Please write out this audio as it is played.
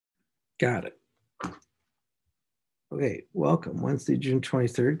Got it. Okay, welcome. Wednesday, June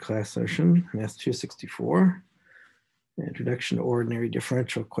 23rd, class session, Math 264, Introduction to Ordinary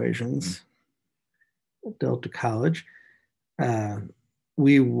Differential Equations, Delta College.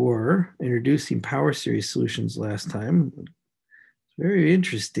 We were introducing power series solutions last time. It's very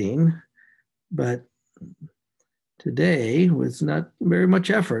interesting, but today, with not very much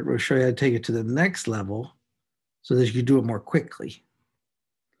effort, we'll show you how to take it to the next level so that you can do it more quickly.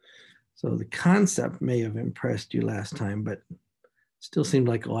 So the concept may have impressed you last time, but still seemed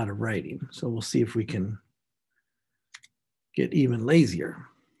like a lot of writing. So we'll see if we can get even lazier.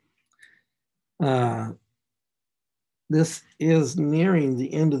 This is nearing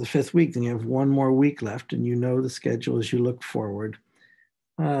the end of the 5th week, and you have one more week left, and you know the schedule as you look forward.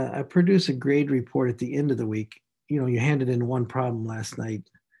 I produce a grade report at the end of the week. You know, you handed in one problem last night.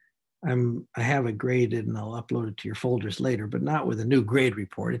 I have it graded and I'll upload it to your folders later, but not with a new grade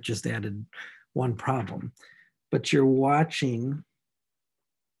report. It just added one problem. But you're watching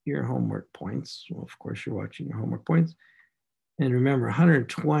your homework points. Well, of course, you're watching your homework points. And remember,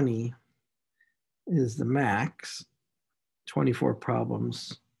 120 is the max, 24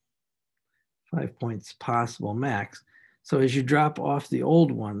 problems, 5 points possible max. So as you drop off the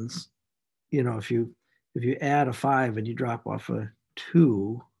old ones, you know, if you add a 5 and you drop off a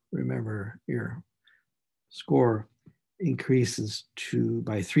 2, remember your score increases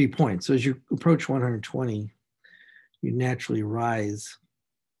by 3 points. So as you approach 120, you naturally rise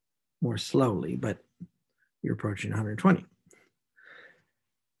more slowly, but you're approaching 120.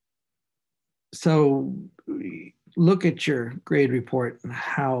 So look at your grade report and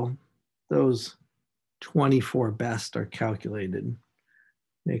how those 24 best are calculated.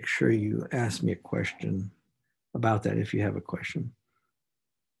 Make sure you ask me a question about that if you have a question.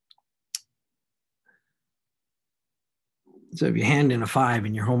 So if you hand in a 5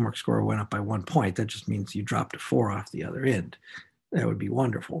 and your homework score went up by 1 point, that just means you dropped a 4 off the other end. That would be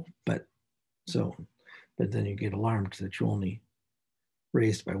wonderful. But then you get alarmed that you only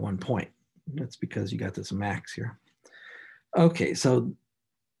raised by 1 point. That's because you got this max here. Okay, so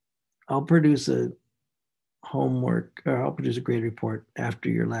I'll produce a grade report after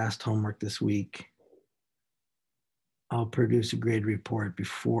your last homework this week. I'll produce a grade report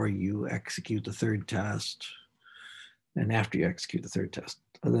before you execute the third test and after you execute the third test.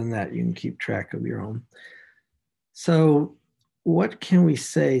 Other than that, you can keep track of your own. So what can we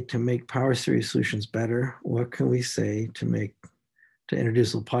say to make power series solutions better? What can we say to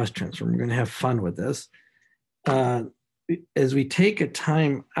introduce a Laplace transform? We're going to have fun with this. As we take a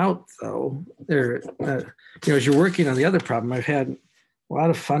time out, though, as you're working on the other problem, I've had a lot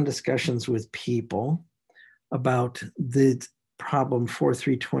of fun discussions with people about the problem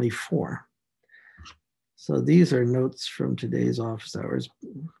 4324. So these are notes from today's office hours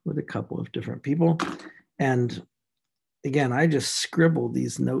with a couple of different people. And again, I just scribbled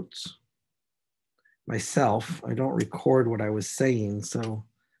these notes myself. I don't record what I was saying, so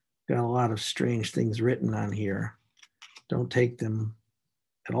got a lot of strange things written on here. Don't take them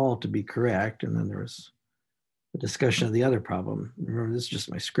at all to be correct. And then there was a discussion of the other problem. Remember, this is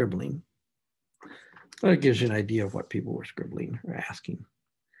just my scribbling. But it gives you an idea of what people were scribbling or asking.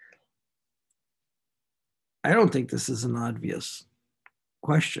 I don't think this is an obvious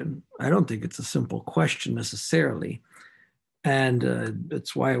question. I don't think it's a simple question necessarily. And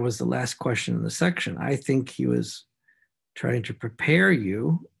that's why it was the last question in the section. I think he was trying to prepare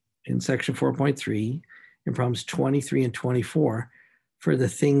you in section 4.3 in problems 23 and 24 for the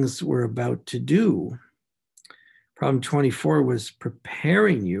things we're about to do. Problem 24 was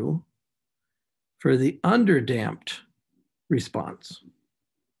preparing you for the underdamped response.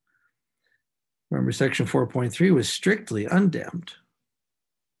 Remember, section 4.3 was strictly undamped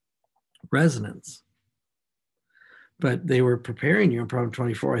resonance. But they were preparing you in problem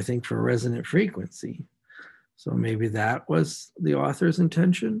 24, I think, for a resonant frequency. So maybe that was the author's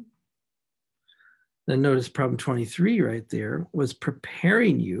intention. Then notice problem 23 right there was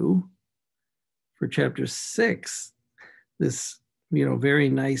preparing you for chapter 6. This, very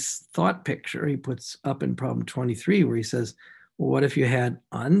nice thought picture he puts up in problem 23 where he says, well, what if you had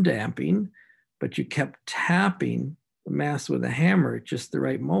undamping, but you kept tapping the mass with a hammer at just the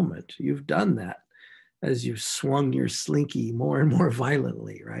right moment? You've done that as you've swung your slinky more and more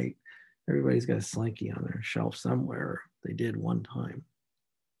violently, right? Everybody's got a slinky on their shelf somewhere. They did one time.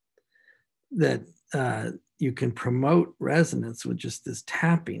 That you can promote resonance with just this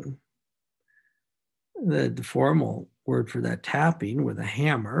tapping. The formal word for that tapping with a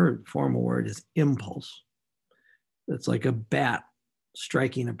hammer, the formal word is impulse. It's like a bat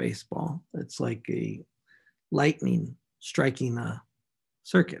striking a baseball. It's like a lightning striking a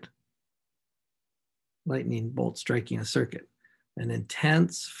circuit. lightning bolt striking a circuit, an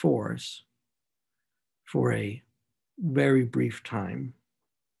intense force for a very brief time.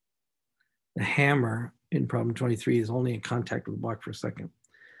 The hammer in problem 23 is only in contact with the block for a second.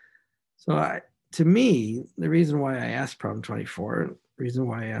 So to me, the reason why I asked problem 24, the reason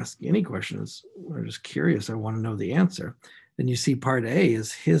why I ask any question is I'm just curious. I want to know the answer. And you see part A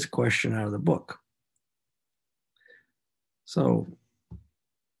is his question out of the book. So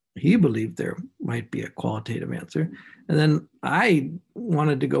he believed there might be a qualitative answer. And then I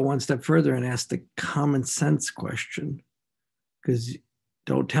wanted to go one step further and ask the common sense question, because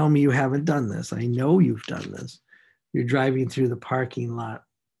don't tell me you haven't done this. I know you've done this. You're driving through the parking lot,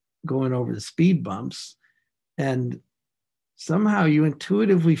 going over the speed bumps, and somehow you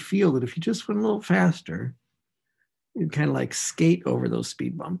intuitively feel that if you just went a little faster, you'd kind of like skate over those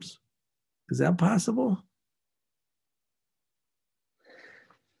speed bumps. Is that possible?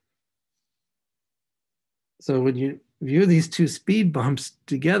 So when you view these two speed bumps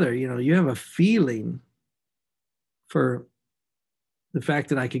together, you have a feeling for the fact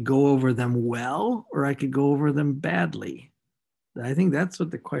that I could go over them well or I could go over them badly. I think that's what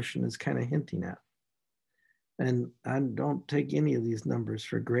the question is kind of hinting at. And I don't take any of these numbers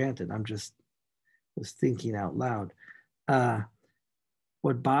for granted. I'm just was thinking out loud.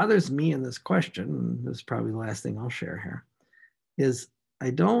 What bothers me in this question, and this is probably the last thing I'll share here, is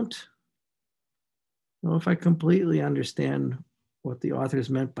I don't know if I completely understand what the authors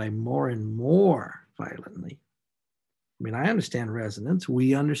meant by more and more violently. I mean, I understand resonance.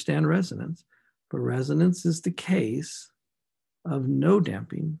 We understand resonance. But resonance is the case of no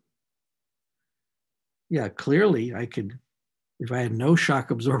damping. Yeah, clearly I could, if I had no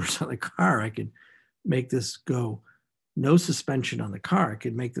shock absorbers on the car, I could make this go, no suspension on the car. I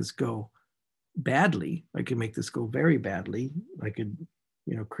could make this go badly. I could make this go very badly. I could,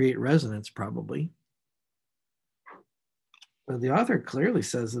 create resonance probably. But the author clearly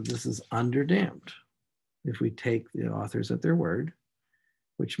says that this is underdamped. If we take the authors at their word,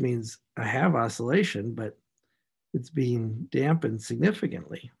 which means I have oscillation, but it's being dampened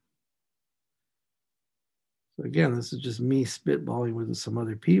significantly. So again, this is just me spitballing with some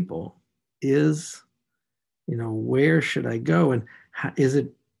other people. Where should I go? And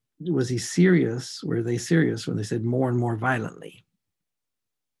was he serious? Were they serious when they said more and more violently?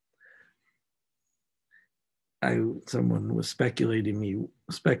 Someone was speculating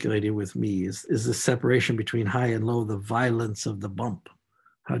with me, is the separation between high and low the violence of the bump?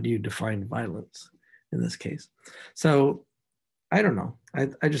 How do you define violence in this case? So I don't know.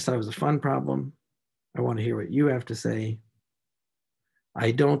 I just thought it was a fun problem. I want to hear what you have to say. I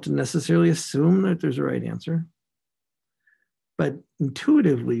don't necessarily assume that there's a right answer, but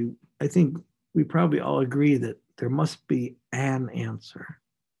intuitively, I think we probably all agree that there must be an answer,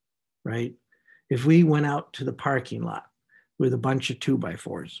 right? If we went out to the parking lot with a bunch of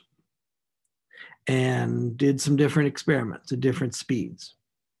 2x4s and did some different experiments at different speeds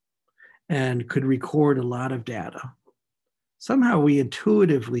and could record a lot of data, somehow we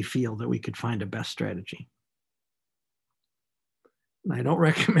intuitively feel that we could find a best strategy. And I don't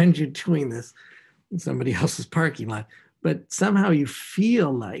recommend you doing this in somebody else's parking lot, but somehow you feel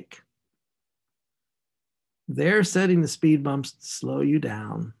like they're setting the speed bumps to slow you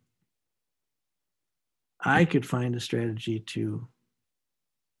down. I could find a strategy to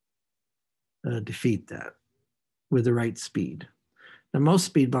defeat that with the right speed. Now, most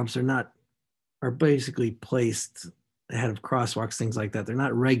speed bumps are basically placed ahead of crosswalks, things like that. They're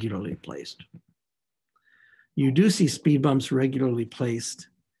not regularly placed. You do see speed bumps regularly placed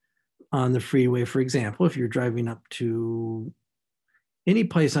on the freeway. For example, if you're driving up to any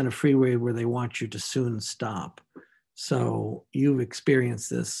place on a freeway where they want you to soon stop. So you've experienced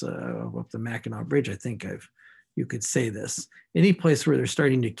this up the Mackinac Bridge. I think you could say this. Any place where they're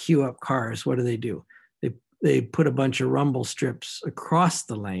starting to queue up cars, what do? They put a bunch of rumble strips across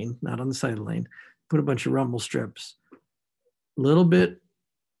the lane, not on the side of the lane, put a bunch of rumble strips, a little bit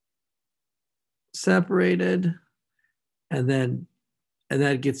separated, and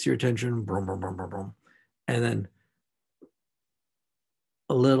that gets your attention, boom, boom, boom, boom, boom. And then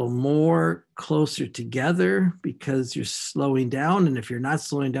a little more closer together because you're slowing down. And if you're not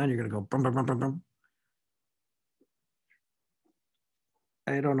slowing down, you're going to go boom, boom, boom, boom, boom.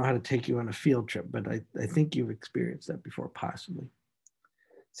 I don't know how to take you on a field trip, but I think you've experienced that before, possibly.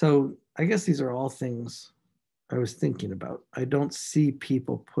 So I guess these are all things I was thinking about. I don't see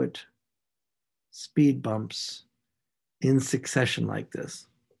people put speed bumps in succession like this,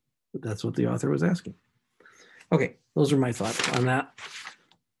 but that's what the author was asking. Okay, those are my thoughts on that.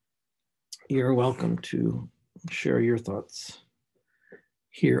 You're welcome to share your thoughts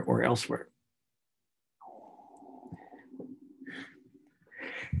here or elsewhere.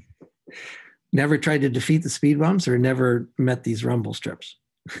 Never tried to defeat the speed bumps or never met these rumble strips?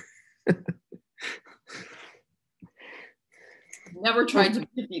 Never tried to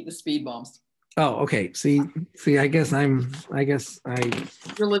defeat the speed bumps. Oh, okay. See, I guess I'm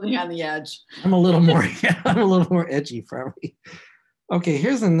You're living on the edge. I'm a little more I'm a little more edgy probably. Okay,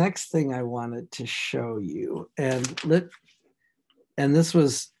 here's the next thing I wanted to show you. And this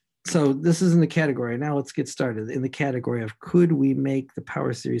was, so this is in the category. Now let's get started in the category of could we make the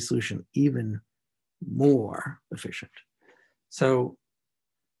power series solution even more efficient? So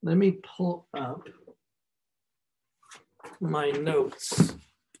let me pull up my notes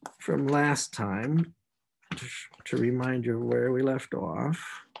from last time to remind you of where we left off.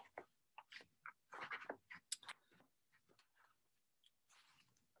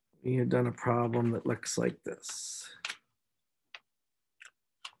 We had done a problem that looks like this.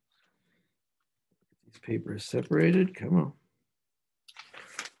 These papers separated, come on.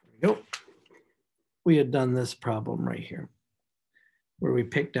 There we go. We had done this problem right here, where we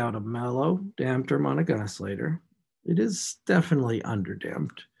picked out a mellow damped harmonic oscillator. It is definitely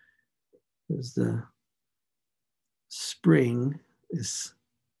underdamped, as the spring is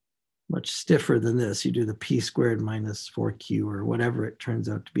much stiffer than this. You do the p squared minus 4q or whatever it turns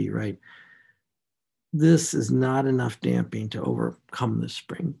out to be, right? This is not enough damping to overcome the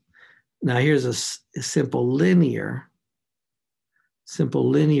spring. Now here's a simple linear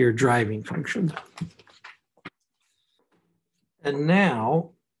driving function. And now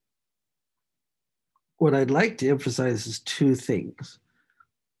what I'd like to emphasize is two things.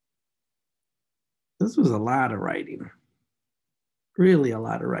 This was a lot of writing, really a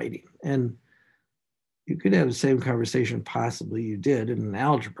lot of writing. And you could have the same conversation possibly you did in an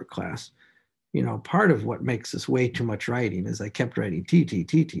algebra class. You know, part of what makes this way too much writing is I kept writing T, T,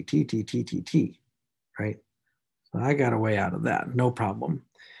 T, T, T, T, T, T, T, right? So I got a way out of that, no problem.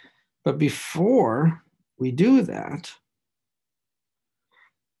 But before we do that,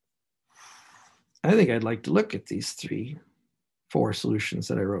 I think I'd like to look at these four solutions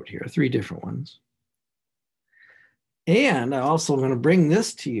that I wrote here, three different ones. And I'm also going to bring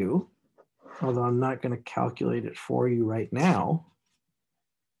this to you, although I'm not going to calculate it for you right now.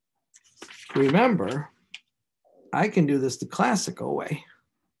 Remember, I can do this the classical way.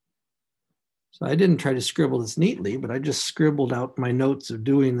 So I didn't try to scribble this neatly, but I just scribbled out my notes of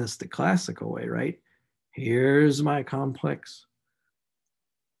doing this the classical way, right? Here's my complex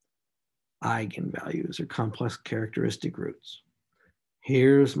eigenvalues or complex characteristic roots.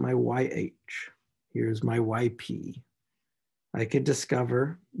 Here's my YH. Here's my YP. I could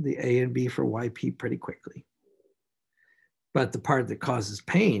discover the A and B for YP pretty quickly. But the part that causes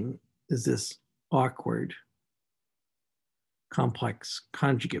pain is this awkward complex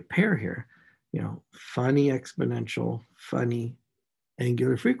conjugate pair here. You know, funny exponential, funny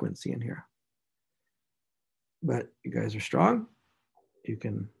angular frequency in here. But you guys are strong. You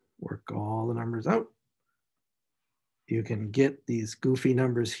can work all the numbers out. You can get these goofy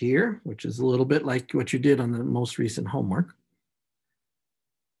numbers here, which is a little bit like what you did on the most recent homework.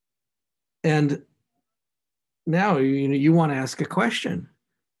 And now you want to ask a question.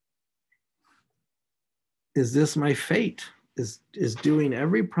 Is this my fate? Is doing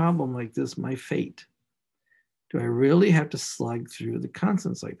every problem like this my fate? Do I really have to slug through the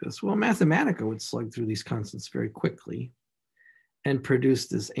constants like this? Well, Mathematica would slug through these constants very quickly and produce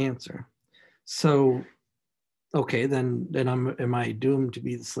this answer. So, okay, then am I doomed to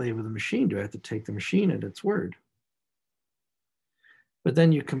be the slave of the machine? Do I have to take the machine at its word? But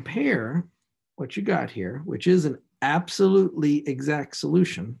then you compare what you got here, which is an absolutely exact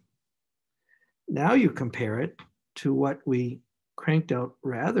solution. Now you compare it to what we cranked out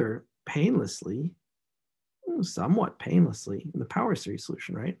rather painlessly, somewhat painlessly in the power series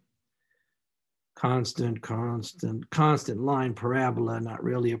solution, right? Constant line parabola, not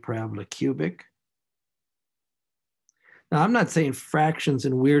really a parabola, cubic. Now, I'm not saying fractions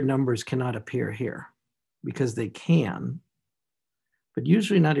and weird numbers cannot appear here, because they can, but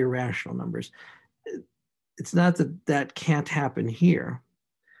usually not irrational numbers. It's not that that can't happen here,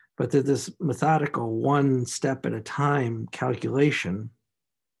 but that this methodical one step at a time calculation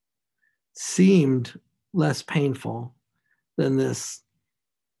seemed less painful than this,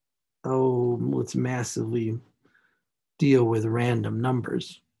 oh, let's massively deal with random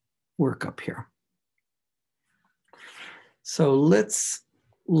numbers work up here. So let's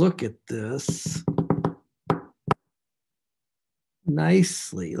look at this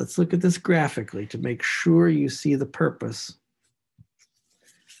nicely. Let's look at this graphically to make sure you see the purpose.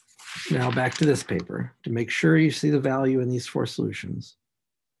 Now back to this paper, to make sure you see the value in these four solutions.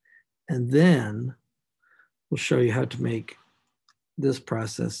 And then we'll show you how to make this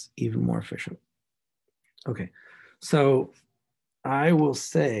process even more efficient. Okay, so I will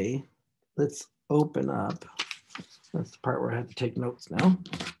say, let's open up. That's the part where I have to take notes now.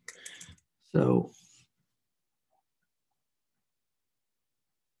 So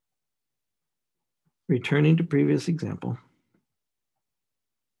returning to previous example.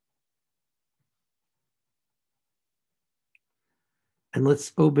 And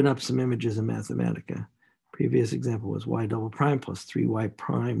let's open up some images in Mathematica. Previous example was y double prime plus 3y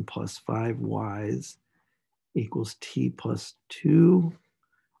prime plus 5y's equals t plus 2.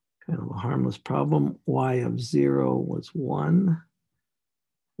 Kind of a harmless problem. Y of 0 was 1.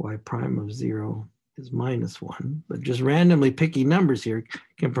 Y prime of 0 is minus 1. But just randomly picking numbers here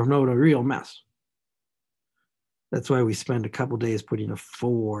can promote a real mess. That's why we spend a couple days putting a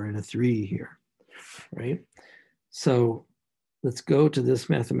 4 and a 3 here, right? So let's go to this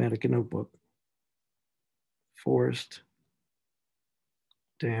Mathematica notebook. Forced,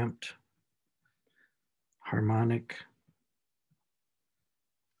 damped, harmonic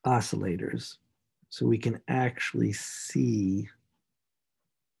oscillators, so we can actually see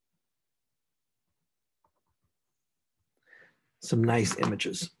some nice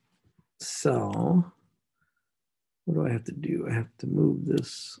images. So what do I have to do? I have to move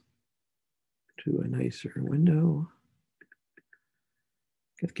this to a nicer window.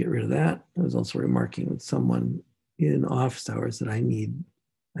 Got to get rid of that. I was also remarking with someone in office hours that I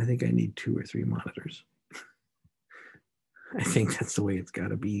think I need 2 or 3 monitors. I think that's the way it's got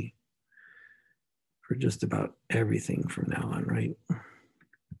to be for just about everything from now on, right?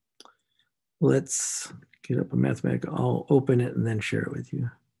 Let's get up a Mathematica. I'll open it and then share it with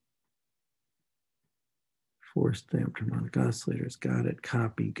you. Forced damped harmonic oscillators, got it.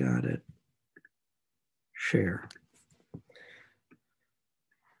 Copy, got it. Share.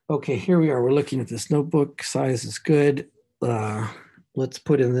 Okay, here we are. We're looking at this notebook. Size is good. Let's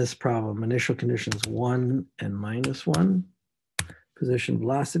put in this problem. Initial conditions 1 and minus 1. Position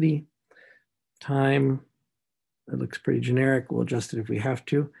velocity. Time, it looks pretty generic. We'll adjust it if we have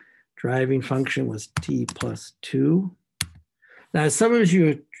to. Driving function was t plus 2. Now, some of you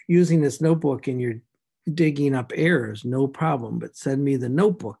are using this notebook and you're digging up errors, no problem, but send me the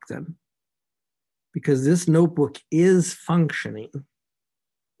notebook then. Because this notebook is functioning,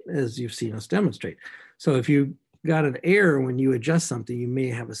 as you've seen us demonstrate. So if you got an error when you adjust something, you may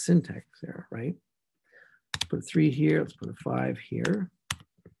have a syntax error, right? Let's put a 3 here, let's put a 5 here.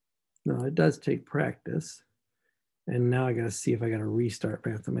 No, it does take practice. And now I got to see if I got to restart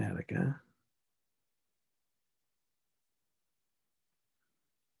Mathematica.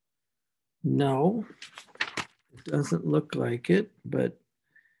 No, it doesn't look like it, but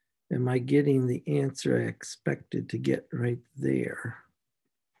am I getting the answer I expected to get right there?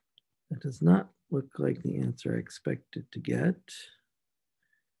 That does not look like the answer I expected to get.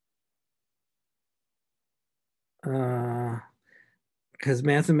 Because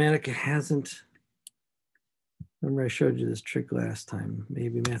Mathematica hasn't, remember I showed you this trick last time.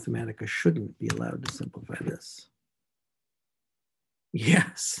 Maybe Mathematica shouldn't be allowed to simplify this.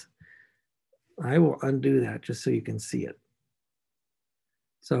 Yes, I will undo that just so you can see it.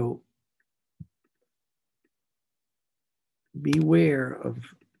 So beware of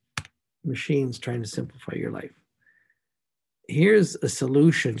machines trying to simplify your life. Here's a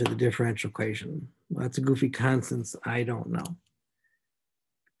solution to the differential equation. Lots of goofy constants, I don't know.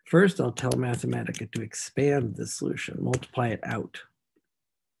 First, I'll tell Mathematica to expand the solution, multiply it out.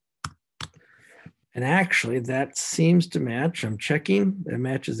 And actually, that seems to match. I'm checking. That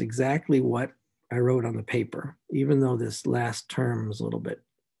matches exactly what I wrote on the paper, even though this last term is a little bit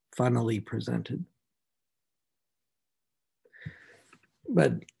funnily presented.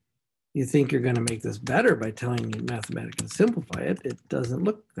 But you think you're going to make this better by telling Mathematica to simplify it. It doesn't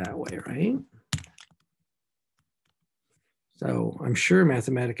look that way, right? So I'm sure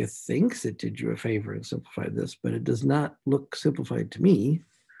Mathematica thinks it did you a favor and simplified this, but it does not look simplified to me.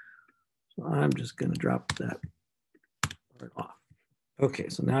 So I'm just going to drop that part off. Okay,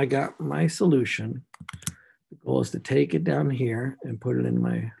 so now I got my solution. The goal is to take it down here and put it in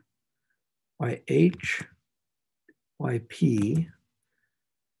my YH, YP.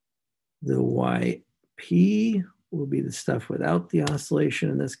 The YP will be the stuff without the oscillation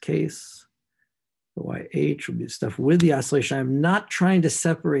in this case. The YH will be the stuff with the oscillation. I'm not trying to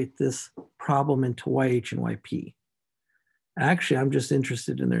separate this problem into YH and YP. Actually, I'm just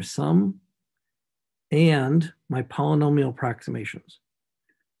interested in their sum and my polynomial approximations.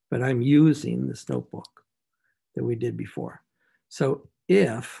 But I'm using this notebook that we did before. So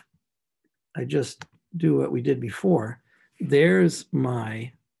if I just do what we did before, there's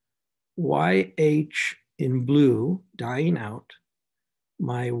my YH in blue dying out,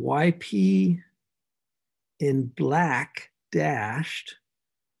 my YP in black dashed,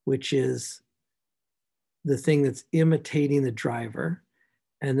 which is the thing that's imitating the driver.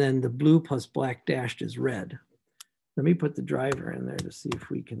 And then the blue plus black dashed is red. Let me put the driver in there to see if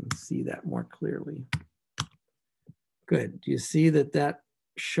we can see that more clearly. Good. Do you see that that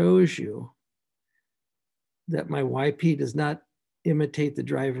shows you that my YP does not imitate the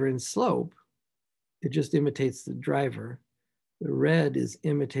driver in slope? It just imitates the driver. The red is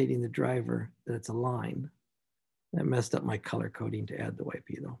imitating the driver, that it's a line. That messed up my color coding to add the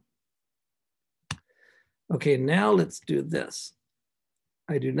YP though. Okay, now let's do this.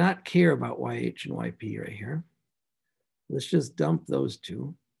 I do not care about YH and YP right here. Let's just dump those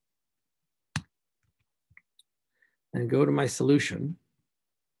two and go to my solution.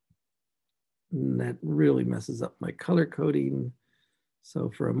 And that really messes up my color coding.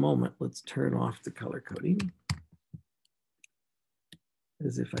 So for a moment, let's turn off the color coding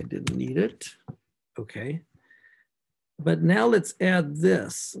as if I didn't need it. Okay. But now let's add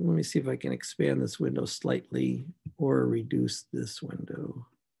this. Let me see if I can expand this window slightly or reduce this window.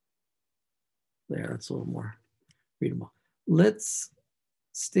 There, that's a little more readable. Let's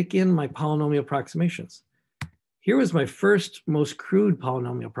stick in my polynomial approximations. Here was my first most crude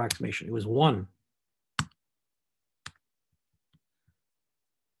polynomial approximation. It was 1.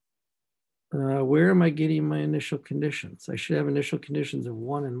 Where am I getting my initial conditions? I should have initial conditions of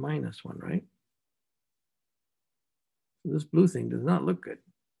 1 and minus 1, right? This blue thing does not look good.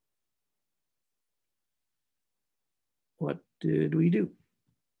 What did we do?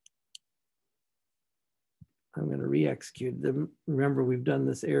 I'm going to re-execute them. Remember, we've done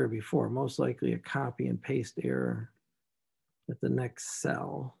this error before, most likely a copy and paste error at the next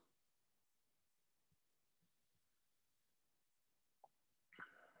cell.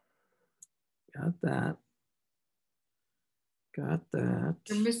 Got that. Got that.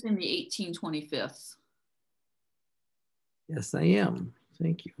 You're missing the 18/25. Yes, I am.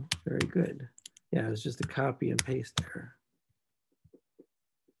 Thank you. Very good. Yeah, it was just a copy and paste error.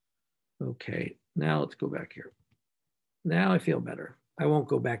 Okay, now let's go back here. Now I feel better. I won't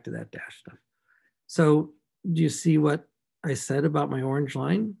go back to that dash stuff. So do you see what I said about my orange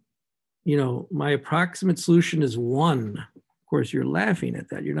line? You know, my approximate solution is 1. Of course, you're laughing at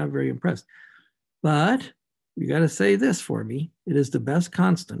that. You're not very impressed. But you got to say this for me. It is the best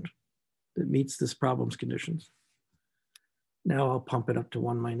constant that meets this problem's conditions. Now I'll pump it up to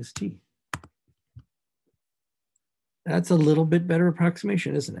 1 minus t. That's a little bit better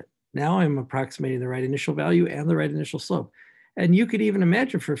approximation, isn't it? Now I'm approximating the right initial value and the right initial slope. And you could even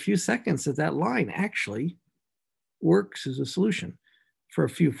imagine for a few seconds that that line actually works as a solution for a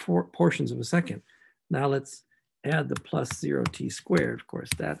few portions of a second. Now let's add the plus 0t squared. Of course,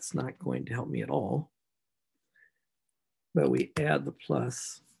 that's not going to help me at all. But we add the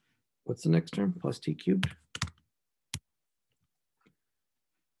plus, what's the next term? Plus t cubed.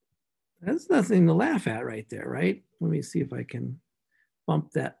 That's nothing to laugh at right there, right? Let me see if I can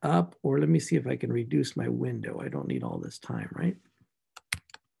bump that up, or let me see if I can reduce my window. I don't need all this time, right?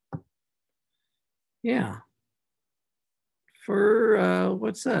 Yeah. For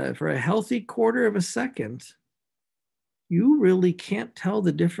what's that? For a healthy quarter of a second, you really can't tell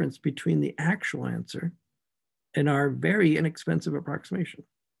the difference between the actual answer and our very inexpensive approximation,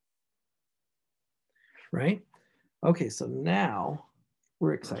 right? Okay, so now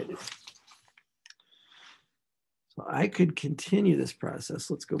we're excited. So I could continue this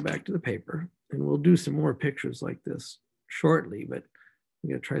process. Let's go back to the paper and we'll do some more pictures like this shortly, but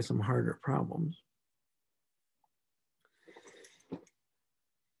we gotta try some harder problems.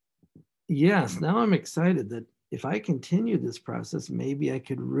 Yes, now I'm excited that if I continue this process, maybe I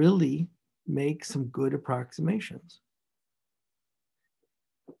could really make some good approximations.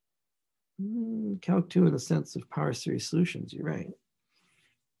 Calc 2 in the sense of power series solutions, you're right.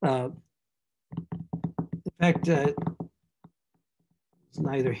 In fact, it's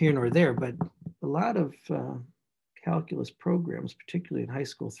neither here nor there, but a lot of calculus programs, particularly in high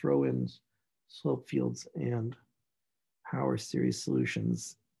school, throw in slope fields and power series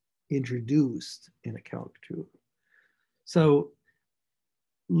solutions introduced in a Calc 2. So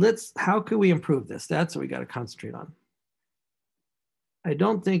how can we improve this? That's what we got to concentrate on. I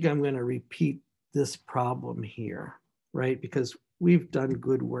don't think I'm going to repeat this problem here, right? Because we've done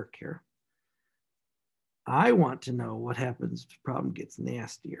good work here. I want to know what happens if the problem gets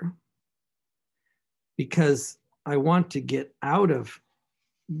nastier, because I want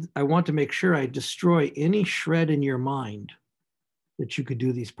to make sure I destroy any shred in your mind that you could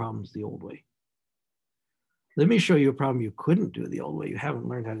do these problems the old way. Let me show you a problem you couldn't do the old way, you haven't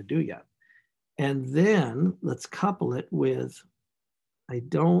learned how to do yet. And then let's couple it with I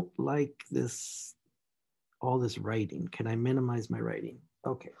don't like this, all this writing. Can I minimize my writing?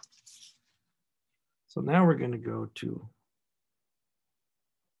 Okay. So now we're going to go to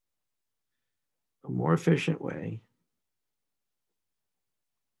a more efficient way.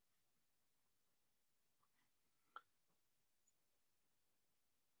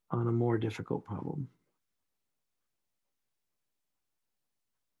 On a more difficult problem.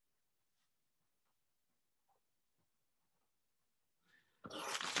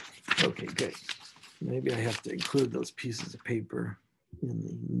 Okay, good. Maybe I have to include those pieces of paper in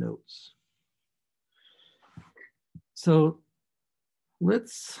the notes. So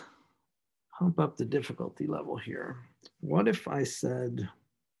let's pump up the difficulty level here. What if I said,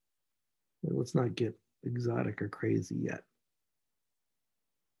 well, let's not get exotic or crazy yet.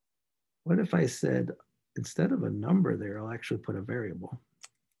 What if I said, instead of a number there, I'll actually put a variable.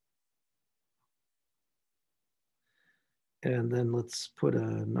 And then let's put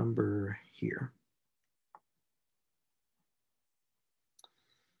a number here.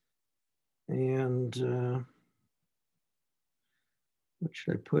 And what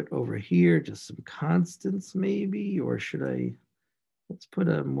should I put over here? Just some constants maybe, or should I, let's put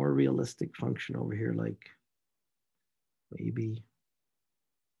a more realistic function over here, like maybe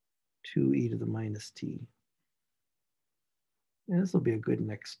 2e to the minus t. And this will be a good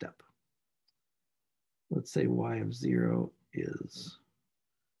next step. Let's say y of 0 is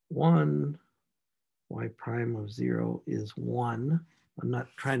 1, y prime of 0 is 1. I'm not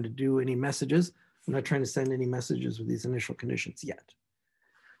trying to do any messages. I'm not trying to send any messages with these initial conditions yet.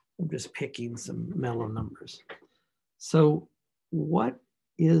 I'm just picking some mellow numbers. So what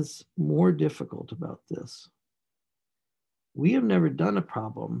is more difficult about this? We have never done a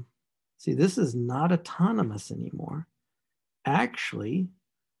problem. See, this is not autonomous anymore. Actually,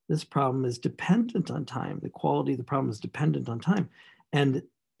 this problem is dependent on time. The quality of the problem is dependent on time. And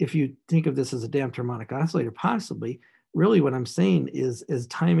if you think of this as a damped harmonic oscillator, possibly, really what I'm saying is as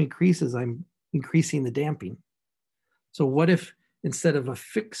time increases, I'm increasing the damping. So what if instead of a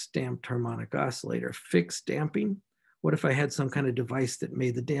fixed damped harmonic oscillator, fixed damping, what if I had some kind of device that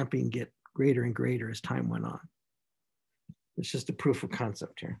made the damping get greater and greater as time went on? It's just a proof of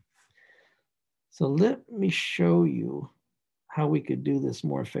concept here. So let me show you how we could do this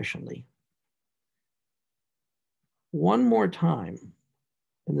more efficiently. One more time,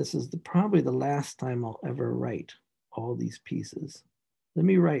 and this is probably the last time I'll ever write all these pieces. Let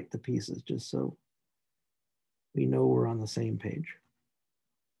me write the pieces just so we know we're on the same page.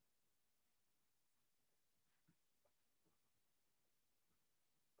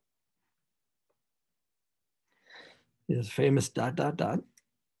 This famous ...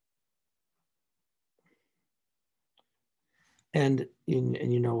 And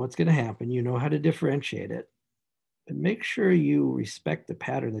you know what's going to happen. You know how to differentiate it. But make sure you respect the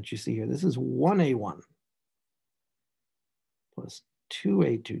pattern that you see here. This is 1a1 plus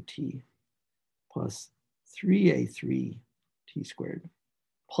 2a2t plus 3a3t squared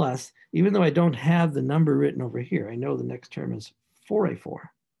plus, even though I don't have the number written over here, I know the next term is 4a4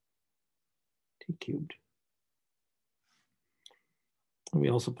 t cubed. And we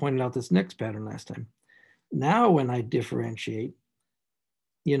also pointed out this next pattern last time. Now when I differentiate,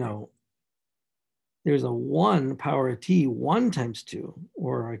 you know, there's a 1 power of t, 1 times 2,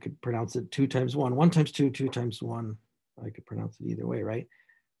 or I could pronounce it 2 times 1, 1 times 2, 2 times 1. I could pronounce it either way, right?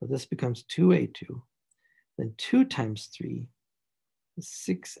 But this becomes 2a2. Then 2 times 3 is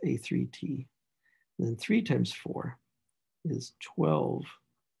 6a3t. Then 3 times 4 is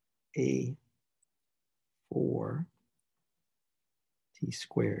 12a4 t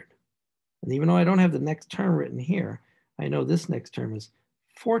squared. And even though I don't have the next term written here, I know this next term is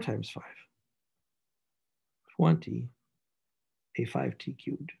 4 times 5, 20 a5t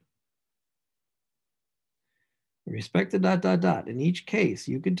cubed. Respect the ... In each case,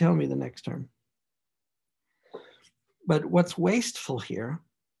 you could tell me the next term. But what's wasteful here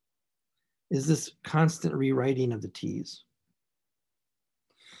is this constant rewriting of the t's.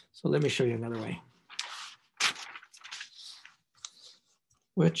 So let me show you another way,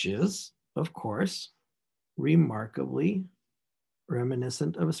 which is, of course, remarkably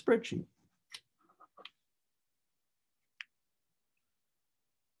reminiscent of a spreadsheet.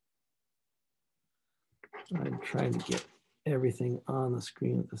 I'm trying to get everything on the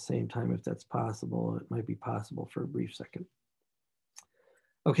screen at the same time if that's possible. It might be possible for a brief second.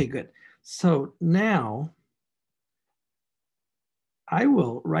 Okay, good. So now I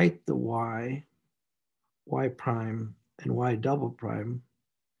will write the y prime, and y double prime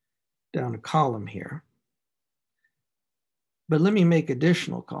down a column here. But let me make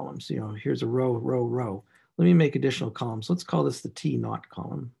additional columns. You know, here's a row, row, row. Let me make additional columns. Let's call this the T naught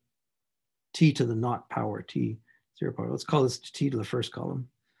column. T to the naught power, T 0 power. Let's call this T to the first column.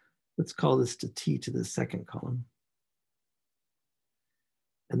 Let's call this to T to the second column.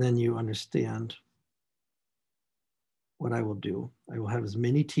 And then you understand what I will do. I will have as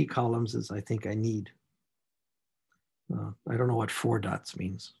many T columns as I think I need. I don't know what 4 dots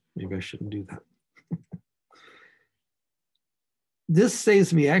means. Maybe I shouldn't do that. This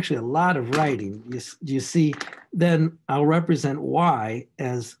saves me actually a lot of writing. You see, then I'll represent Y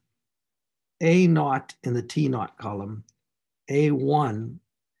as A naught in the T naught column, A1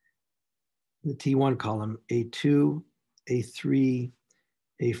 in the T1 column, A2, A3,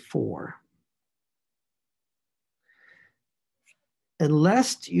 A4.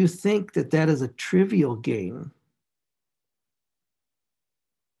 Unless you think that that is a trivial gain,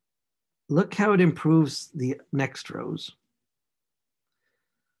 look how it improves the next rows.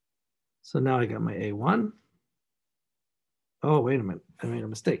 So now I got my A1. Oh, wait a minute. I made a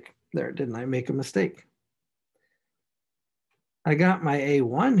mistake. There, didn't I make a mistake? I got my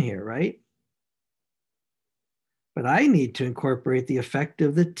A1 here, right? But I need to incorporate the effect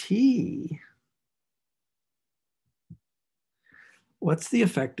of the T. What's the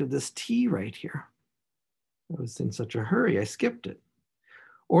effect of this T right here? I was in such a hurry, I skipped it.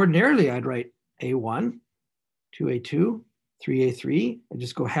 Ordinarily, I'd write A1, 2A2, 3A3. I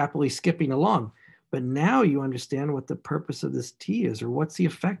just go happily skipping along. But now you understand what the purpose of this T is, or what's the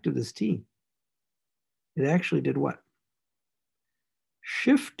effect of this T. It actually did what?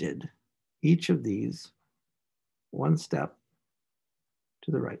 Shifted each of these one step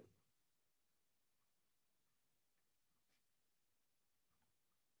to the right.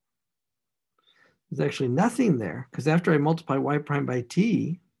 There's actually nothing there, because after I multiply y prime by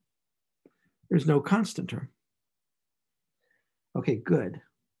t, there's no constant term. Okay, good.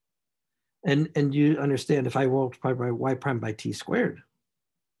 And you understand if I multiply by y prime by t squared,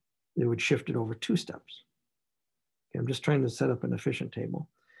 it would shift it over 2 steps. Okay, I'm just trying to set up an efficient table.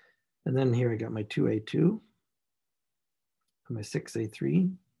 And then here I got my 2a2, my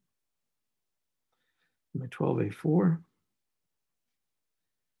 6a3, my 12a4,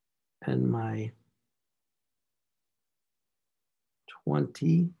 and my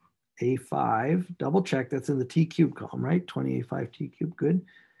 20a5. Double check, that's in the t cubed column, right? 20a5 t cubed, good.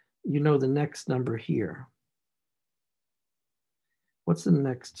 You know the next number here. What's the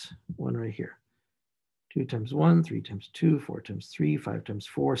next one right here? 2 times 1, 3 times 2, 4 times 3, 5 times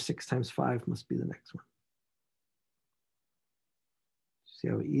 4, 6 times 5 must be the next one. See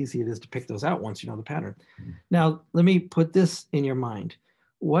how easy it is to pick those out once you know the pattern. Now, let me put this in your mind.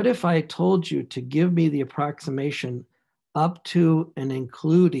 What if I told you to give me the approximation up to and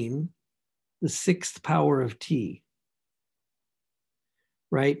including the 6th power of t,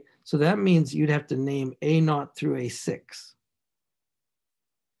 right? So that means you'd have to name a0 through a6.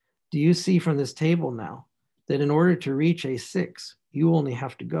 Do you see from this table now that in order to reach a6, you only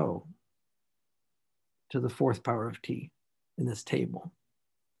have to go to the 4th power of t in this table?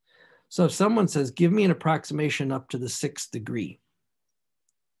 So if someone says, give me an approximation up to the 6th degree,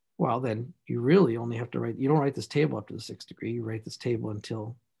 well, then you really only have to write, you don't write this table up to the 6th degree, you write this table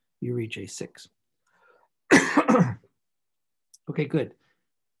until you reach a6. Okay, good.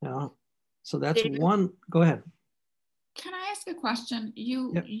 Now, so that's David, one, go ahead. can I ask a question?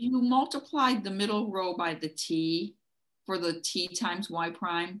 Yep. You multiplied the middle row by the t for the t times y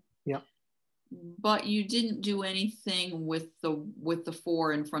prime. Yep. But you didn't do anything with the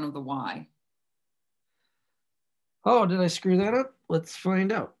 4 in front of the y. Oh, did I screw that up? Let's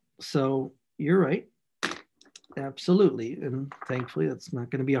find out. So you're right. Absolutely. And thankfully, that's not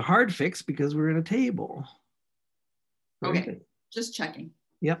going to be a hard fix because we're in a table. Very Okay, good. just checking.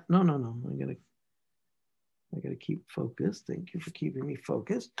 Yep. No. I gotta keep focused. Thank you for keeping me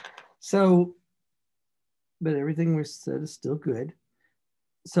focused. So, but everything we said is still good.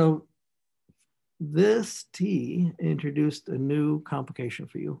 So this T introduced a new complication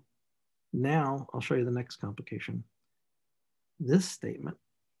for you. Now I'll show you the next complication. This statement.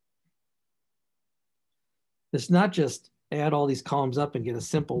 It's not just add all these columns up and get a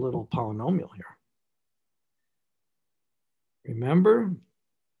simple little polynomial here. Remember,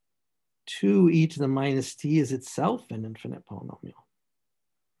 2e to the minus t is itself an infinite polynomial.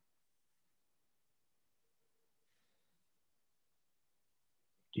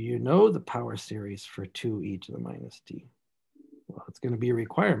 Do you know the power series for 2e to the minus t? Well, it's going to be a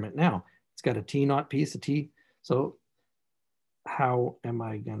requirement now. It's got a t naught piece, a t. So how am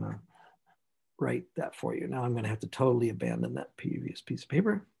I going to write that for you? Now I'm going to have to totally abandon that previous piece of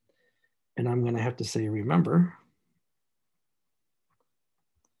paper. And I'm going to have to say, remember,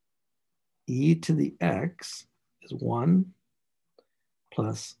 e to the x is 1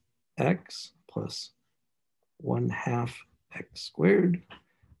 plus x plus 1/2 x squared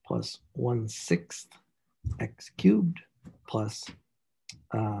plus 1/6 x cubed plus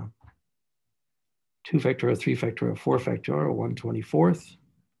 2 factorial, 3 factorial, 4 factorial, 1/24th,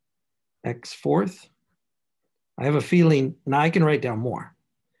 x fourth. I have a feeling, now I can write down more,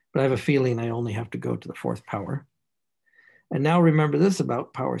 but I have a feeling I only have to go to the 4th power. And now remember this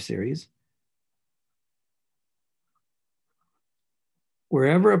about power series.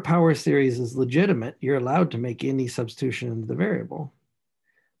 Wherever a power series is legitimate, you're allowed to make any substitution into the variable.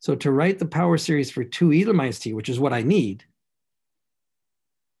 So to write the power series for 2e to the minus t, which is what I need,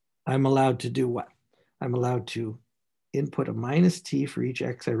 I'm allowed to do what? I'm allowed to input a minus t for each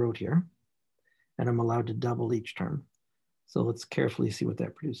x I wrote here, and I'm allowed to double each term. So let's carefully see what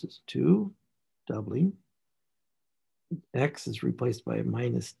that produces. 2 doubling. X is replaced by a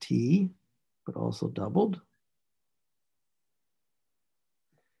minus t, but also doubled.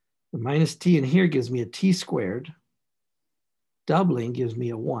 The minus t in here gives me a t squared. Doubling gives me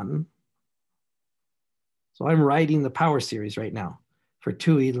a 1. So I'm writing the power series right now for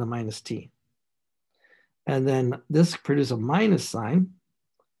 2e to the minus t. And then this produces a minus sign,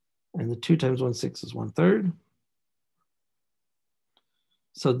 and the 2 times 1/6 is 1/3.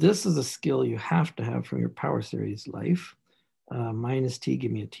 So this is a skill you have to have from your power series life. Minus t,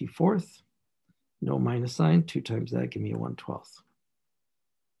 give me a t fourth. No minus sign, 2 times that, give me a 1/12.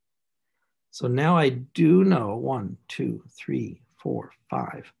 So now I do know 1, 2, 3, 4,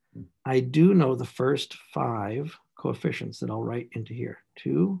 5. I do know the first 5 coefficients that I'll write into here.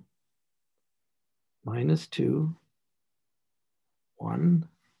 2, minus 2, 1,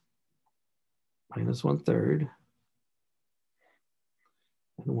 minus 1/3,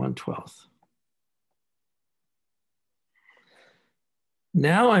 and 1/12.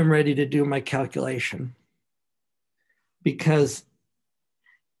 Now I'm ready to do my calculation, because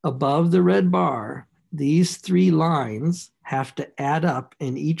above the red bar, these 3 lines have to add up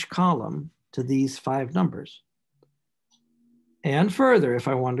in each column to these 5 numbers. And further, if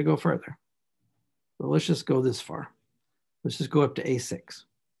I wanted to go further. But let's just go this far. Let's just go up to A6.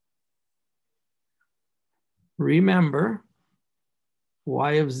 Remember,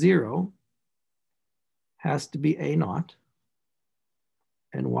 y of 0 has to be A0,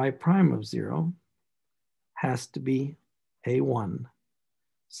 and y prime of 0 has to be A1.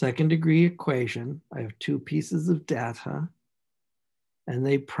 Second degree equation, I have 2 pieces of data, and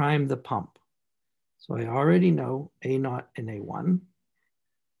they prime the pump. So I already know A0 and A1.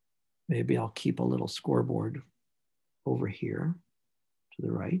 Maybe I'll keep a little scoreboard over here to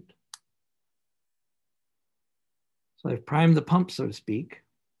the right. So I've primed the pump, so to speak.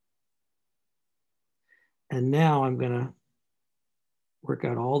 And now I'm going to work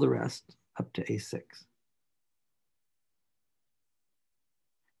out all the rest up to A6.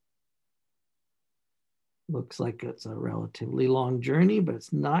 Looks like it's a relatively long journey, but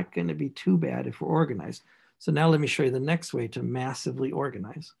it's not going to be too bad if we're organized. So now let me show you the next way to massively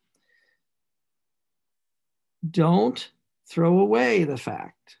organize. Don't throw away the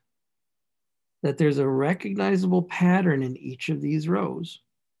fact that there's a recognizable pattern in each of these rows.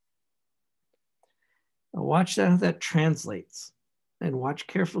 Now watch how that translates, and watch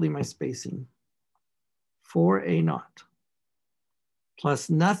carefully my spacing. 4A0 plus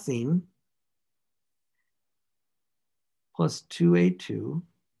nothing plus 2A2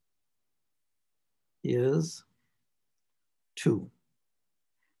 is 2.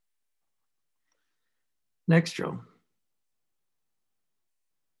 Next row.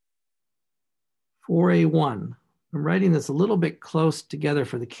 4A1. I'm writing this a little bit close together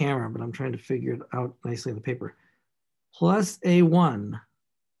for the camera, but I'm trying to figure it out nicely on the paper. Plus A1.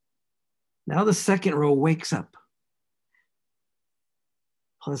 Now the second row wakes up.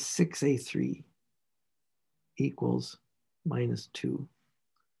 Plus 6A3 equals minus 2.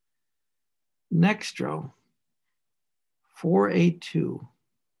 Next row, 4A2,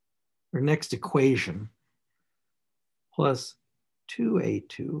 or next equation, plus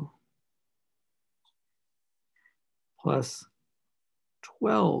 2A2 plus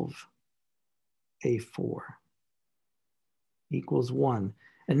 12A4 equals 1.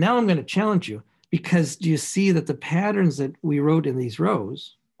 And now I'm going to challenge you, because do you see that the patterns that we wrote in these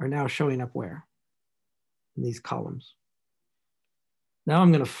rows are now showing up where? In these columns. Now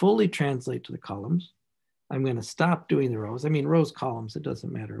I'm going to fully translate to the columns. I'm going to stop doing the rows. I mean, rows, columns, it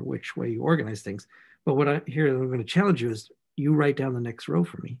doesn't matter which way you organize things. But what I'm going to challenge you is you write down the next row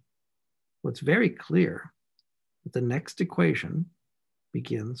for me. Well, it's very clear that the next equation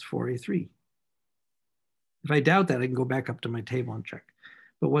begins 4A3. If I doubt that, I can go back up to my table and check.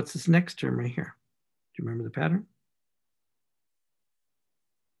 But what's this next term right here? Do you remember the pattern?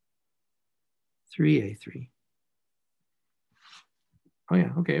 3A3. Oh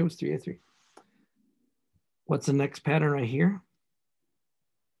yeah, okay, it was 3A3. What's the next pattern right here?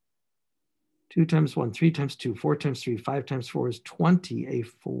 2 times 1, 3 times 2, 4 times 3, 5 times 4 is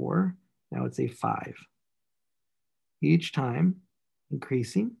 20A4. Now it's A5. Each time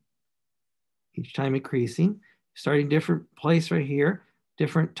increasing, starting different place right here,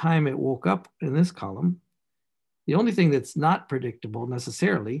 different time it woke up in this column. The only thing that's not predictable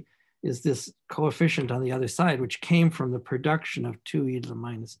necessarily is this coefficient on the other side, which came from the production of 2e to the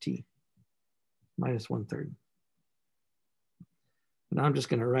minus t, minus 1/3. Now I'm just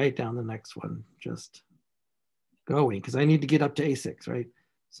going to write down the next one, just going, because I need to get up to A6, right?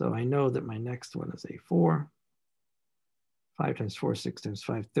 So I know that my next one is A4. 5 times 4, 6 times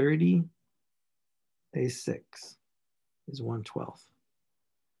 5, 30. A6 is 1/12.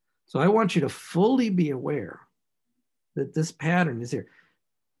 So I want you to fully be aware that this pattern is here.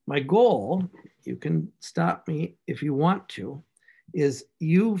 My goal, you can stop me if you want to, is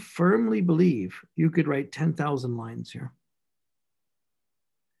you firmly believe you could write 10,000 lines here.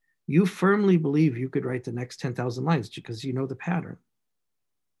 You firmly believe you could write the next 10,000 lines because you know the pattern.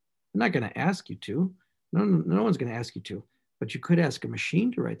 I'm not going to ask you to. No one's going to ask you to, but you could ask a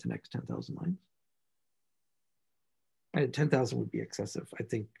machine to write the next 10,000 lines. 10,000 would be excessive. I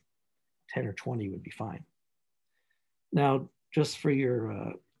think 10 or 20 would be fine. Now, just for your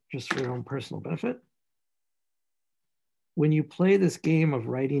own personal benefit, when you play this game of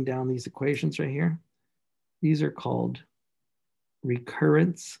writing down these equations right here, these are called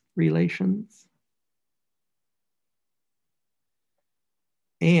recurrence relations.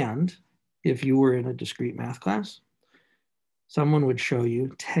 And if you were in a discrete math class, someone would show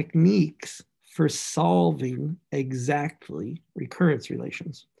you techniques for solving exactly recurrence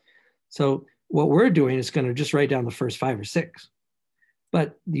relations. So what we're doing is going to just write down the first 5 or 6.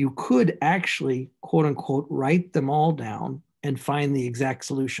 But you could actually, quote unquote, write them all down and find the exact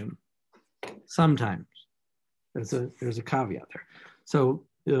solution. Sometimes. There's a caveat there. So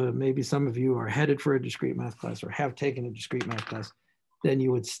maybe some of you are headed for a discrete math class or have taken a discrete math class. Then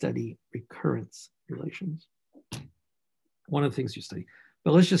you would study recurrence relations. One of the things you study.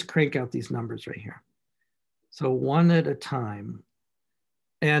 But let's just crank out these numbers right here. So one at a time.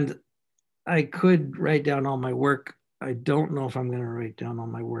 And I could write down all my work. I don't know if I'm going to write down all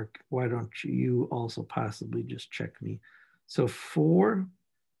my work. Why don't you also possibly just check me? So 4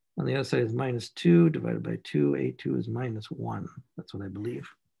 on the other side is minus 2 divided by 2. A2 is minus 1. That's what I believe.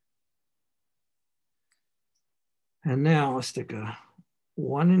 And now I'll stick a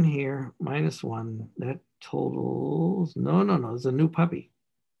 1 in here, minus 1. That totals, no, it's a new puppy.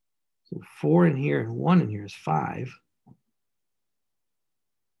 So 4 in here and 1 in here is 5.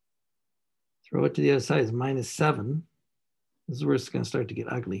 Throw it to the other side is minus 7. This is where it's going to start to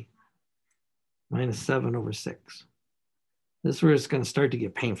get ugly. Minus 7 over 6. This is where it's going to start to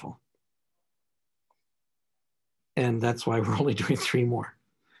get painful. And that's why we're only doing 3 more.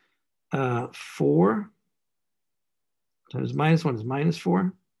 4 times minus 1 is minus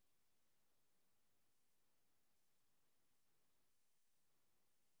 4.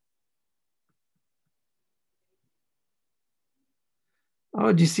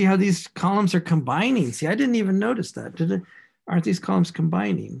 Oh, do you see how these columns are combining? See, I didn't even notice that. Aren't these columns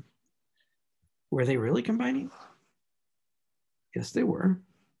combining? Were they really combining? Yes, they were.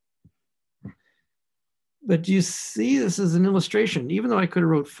 But do you see this as an illustration? Even though I could have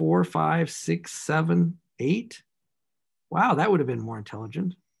wrote 4, 5, 6, 7, 8. Wow, that would have been more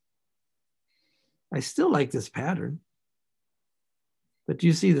intelligent. I still like this pattern. But do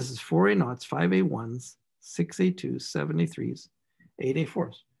you see this is 4A0s, 5A1s, 6A2s, 7A3s,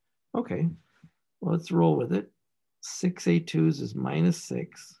 8A4s. Okay, well, let's roll with it. 6A2s is minus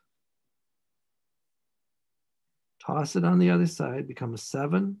 6. Toss it on the other side, become a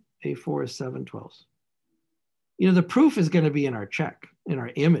 7. A4 is 7/12. You know, the proof is going to be in our check, in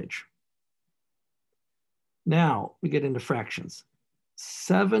our image. Now we get into fractions.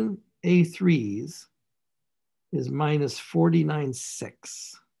 7A3s is minus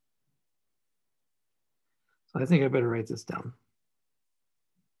 49/6. So I think I better write this down.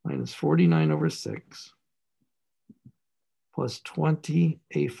 Minus 49 over 6 plus 20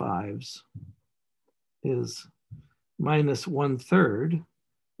 A5s is minus 1/3,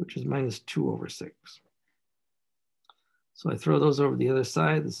 which is minus 2 over 6. So I throw those over the other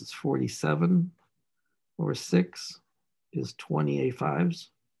side. This is 47 over 6 is 20 A5s.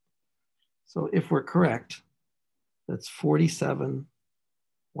 So if we're correct, that's 47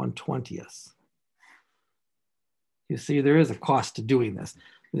 1/20. You see, there is a cost to doing this.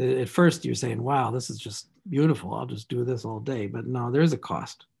 At first, you're saying, wow, this is just beautiful. I'll just do this all day. But no, there's a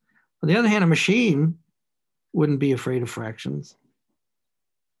cost. On the other hand, a machine wouldn't be afraid of fractions.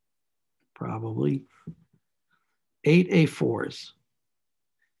 Probably. 8A4s.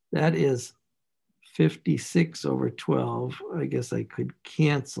 That is 56 over 12. I guess I could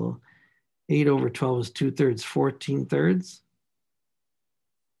cancel. 8 over 12 is 2/3, 14 thirds.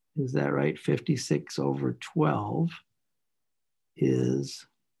 Is that right? 56 over 12 is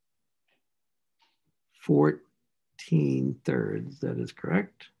 14 thirds. That is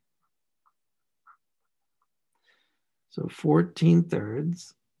correct. So 14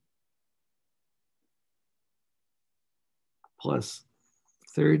 thirds plus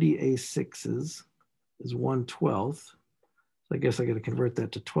 30 A6s is 1/12. So I guess I got to convert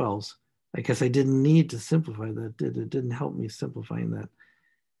that to 12s. I guess I didn't need to simplify that, did it? It didn't help me simplifying that.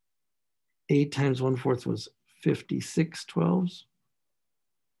 8 times 1/4 was 56 12s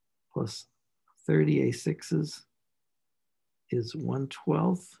plus 30 A6s is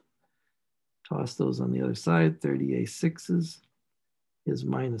 1/12. Toss those on the other side. 30 A6s is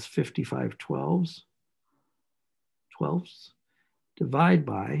minus 55 12s. Divide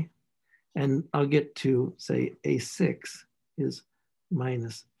by, and I'll get to say A6 is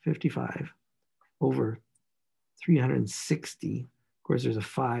minus 55 over 360. Of course, there's a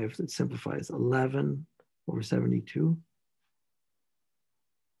 5 that simplifies. 11 over 72.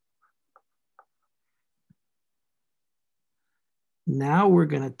 Now we're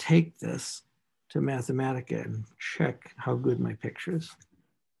going to take this to Mathematica and check how good my picture is.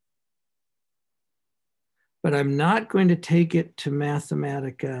 But I'm not going to take it to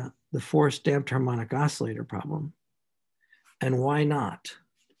Mathematica, the forced damped harmonic oscillator problem. And why not?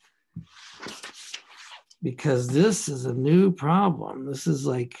 Because this is a new problem. This is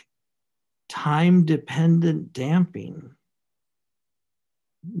like time-dependent damping.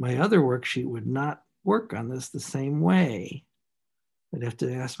 My other worksheet would not work on this the same way. I'd have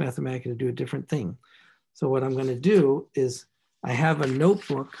to ask Mathematica to do a different thing. So what I'm going to do is I have a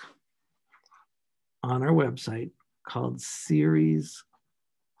notebook on our website called Series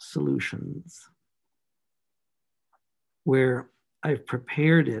Solutions, where I've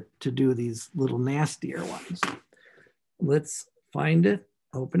prepared it to do these little nastier ones. Let's find it,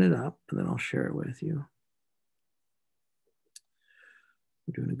 open it up, and then I'll share it with you.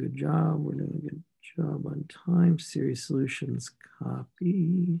 We're doing a good job. We're doing a good job on time. Series Solutions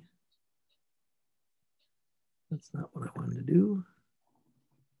copy. That's not what I wanted to do.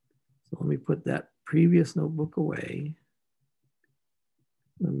 So let me put that previous notebook away.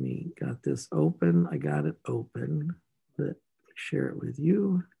 Let me got this open. I got it open. Let me share it with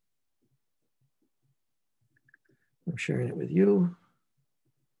you. I'm sharing it with you.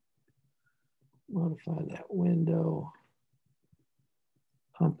 Modify that window.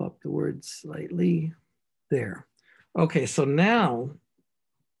 Pump up the words slightly. There. Okay, so now,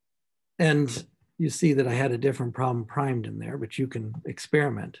 and you see that I had a different problem primed in there, but you can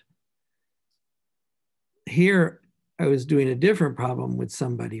experiment. Here, I was doing a different problem with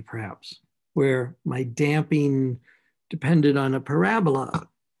somebody perhaps, where my damping depended on a parabola.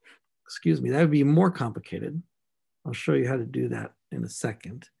 Excuse me, that would be more complicated. I'll show you how to do that in a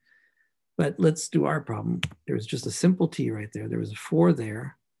second. But let's do our problem. There was just a simple t right there. There was a 4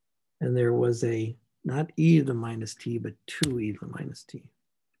 there, and there was a not e to the minus t, but 2e to the minus t.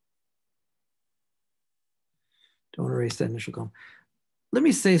 Don't erase that initial column. Let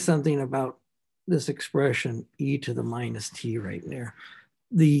me say something about this expression e to the minus t right there.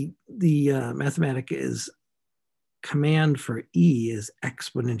 The Mathematica is command for e is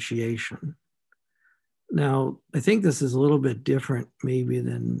exponentiation. Now, I think this is a little bit different maybe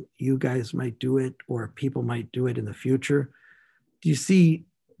than you guys might do it or people might do it in the future. Do you see,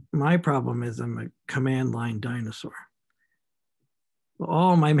 my problem is I'm a command line dinosaur.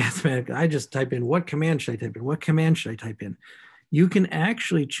 All my Mathematica, I just type in what command should I type in? What command should I type in? You can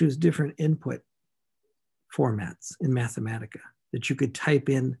actually choose different input formats in Mathematica that you could type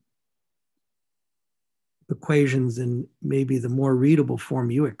in equations in maybe the more readable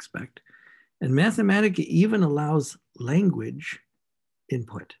form you expect. And Mathematica even allows language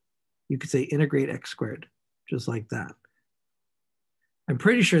input. You could say integrate x squared, just like that. I'm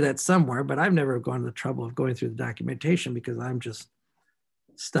pretty sure that's somewhere, but I've never gone to the trouble of going through the documentation because I'm just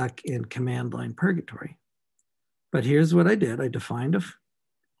stuck in command line purgatory. But here's what I did. I defined a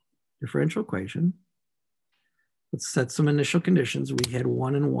differential equation. Let's set some initial conditions. We had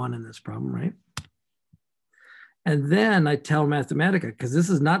 1 and 1 in this problem, right? And then I tell Mathematica, because this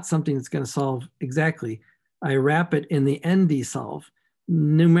is not something that's going to solve exactly, I wrap it in the ND solve,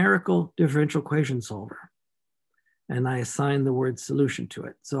 numerical differential equation solver. and I assign the word solution to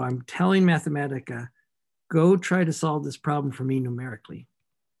it. So I'm telling Mathematica, go try to solve this problem for me numerically.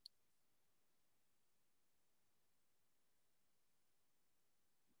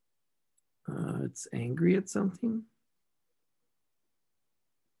 It's angry at something.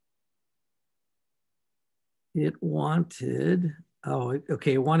 It wanted, oh,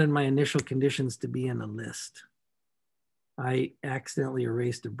 okay, it wanted my initial conditions to be in a list. I accidentally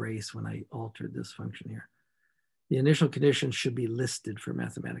erased a brace when I altered this function here. The initial conditions should be listed for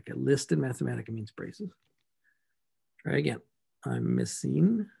Mathematica. List in Mathematica means braces. Try again. I'm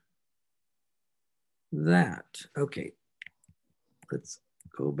missing that. Okay, let's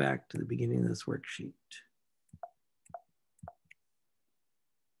go back to the beginning of this worksheet.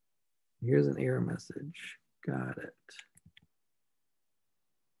 Here's an error message. Got it.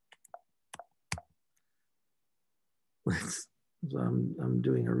 So I'm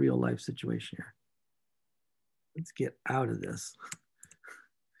doing a real life situation here. Let's get out of this.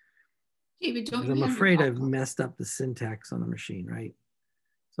 David, don't you I'm have afraid I've messed up the syntax on the machine, right?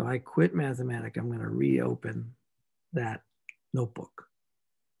 So I quit Mathematica. I'm going to reopen that notebook.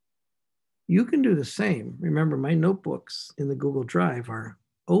 You can do the same. Remember, my notebooks in the Google Drive are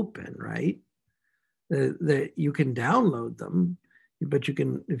open, right? That you can download them, but you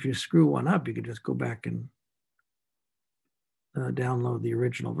can, if you screw one up, you can just go back and download the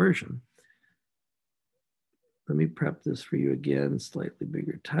original version. Let me prep this for you again, slightly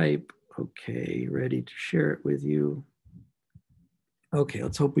bigger type. Okay, ready to share it with you. Okay,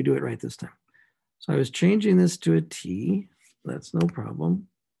 let's hope we do it right this time. So I was changing this to a t. That's no problem.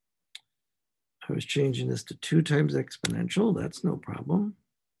 I was changing this to 2 times exponential. That's no problem.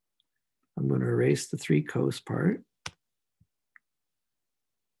 I'm going to erase the 3 cos part.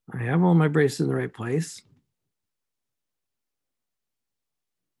 I have all my braces in the right place.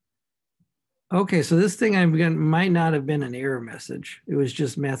 Okay, so this thing might not have been an error message. It was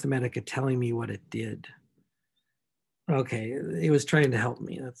just Mathematica telling me what it did. Okay, it was trying to help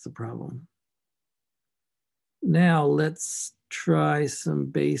me. That's the problem. Now let's try some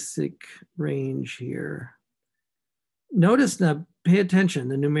basic range here. Notice now, pay attention,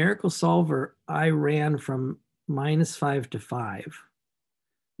 the numerical solver, I ran from -5 to 5.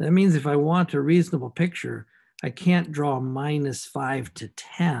 That means if I want a reasonable picture, I can't draw -5 to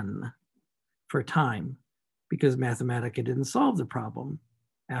 10 for time because Mathematica didn't solve the problem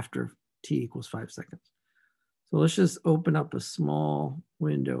after t equals 5 seconds. So let's just open up a small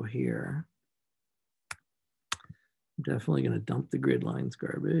window here. I'm definitely going to dump the grid lines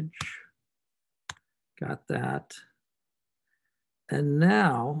garbage. Got that. And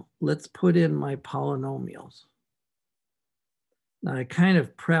now let's put in my polynomials. Now I kind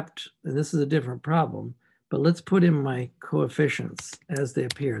of prepped, and this is a different problem, but let's put in my coefficients as they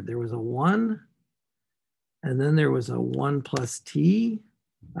appeared. There was a 1, and then there was a 1 plus t.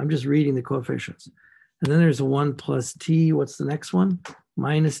 I'm just reading the coefficients. And then there's a 1 plus t. What's the next one?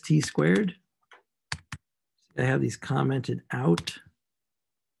 Minus t squared. I have these commented out.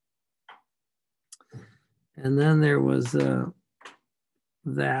 And then there was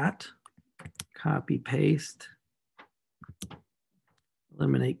that. Copy, paste.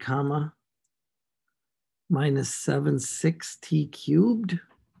 Eliminate comma. Minus 7/6t cubed.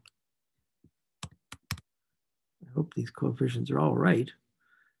 I hope these coefficients are all right.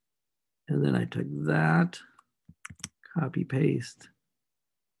 And then I took that, copy, paste.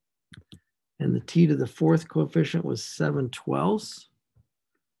 And the t to the 4th coefficient was 7/12.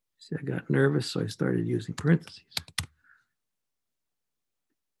 See, I got nervous, so I started using parentheses.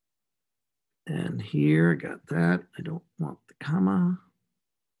 And here, I got that. I don't want the comma.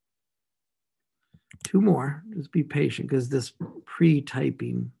 2 more, just be patient, because this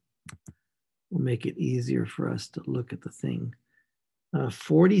pre-typing will make it easier for us to look at the thing.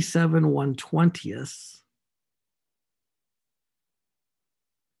 47 1/20.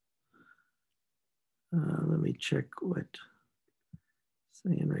 Let me check what it's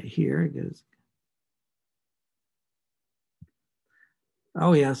saying right here. It goes,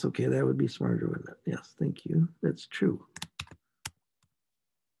 oh yes, okay, that would be smarter, wouldn't it? Yes, thank you. That's true.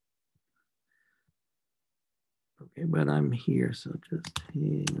 Okay, but I'm here, so just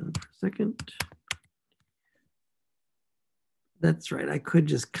hang on for a second. That's right, I could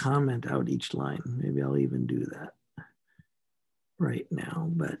just comment out each line. Maybe I'll even do that right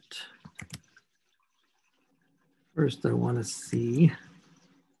now, but first I want to see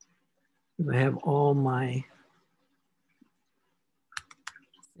if I have all my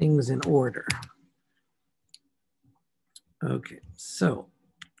things in order. Okay, so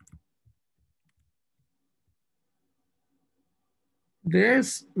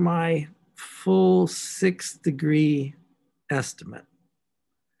there's my full 6th-degree estimate.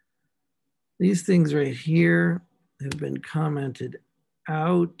 These things right here have been commented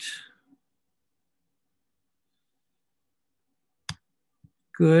out.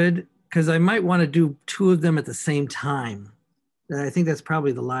 Good, because I might want to do 2 of them at the same time. I think that's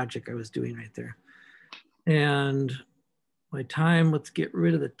probably the logic I was doing right there. And my time, let's get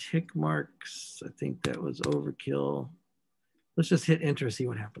rid of the tick marks. I think that was overkill. Let's just hit enter, see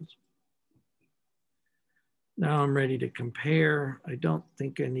what happens. Now I'm ready to compare. I don't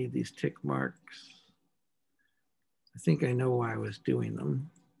think I need these tick marks. I think I know why I was doing them.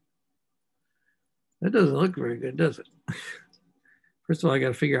 That doesn't look very good, does it? First of all, I got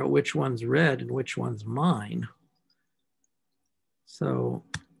to figure out which one's red and which one's mine. So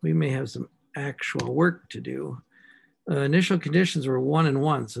we may have some actual work to do. Initial conditions were 1 and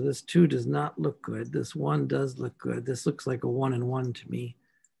 1, so this 2 does not look good. This 1 does look good. This looks like a 1 and 1 to me.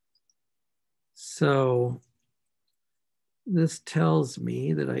 So this tells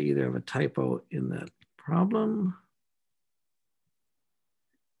me that I either have a typo in that problem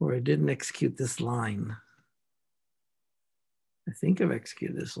or I didn't execute this line. I think I've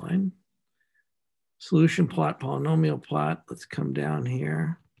executed this line. Solution plot, polynomial plot. Let's come down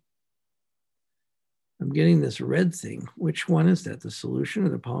here. I'm getting this red thing. Which one is that, the solution or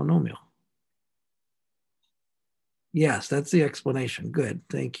the polynomial? Yes, that's the explanation. Good,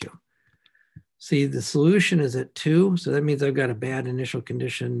 thank you. See, the solution is at 2, so that means I've got a bad initial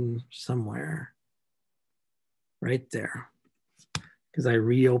condition somewhere. Right there, because I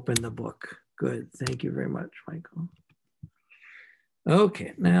reopened the book. Good, thank you very much, Michael.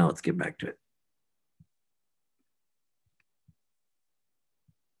 Okay, now let's get back to it.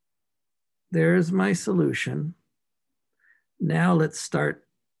 There's my solution. Now let's start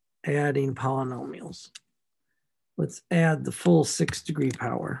adding polynomials. Let's add the full 6th-degree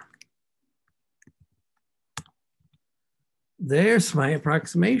power. There's my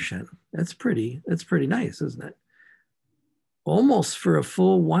approximation. That's pretty nice, isn't it? Almost for a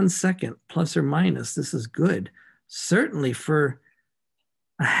full 1 second, plus or minus, this is good. Certainly for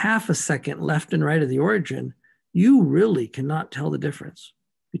a half a second left and right of the origin, you really cannot tell the difference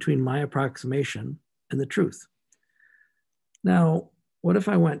between my approximation and the truth. Now, what if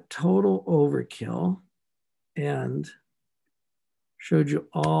I went total overkill and showed you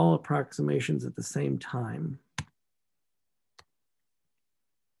all approximations at the same time?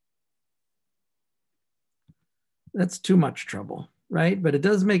 That's too much trouble, right? But it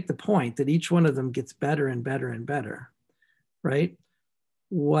does make the point that each one of them gets better and better and better, right?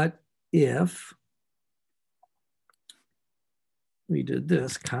 What if we did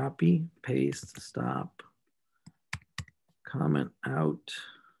this, copy, paste, stop, comment out.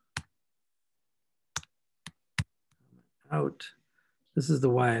 This is the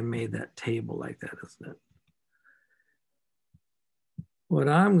why I made that table like that, isn't it? What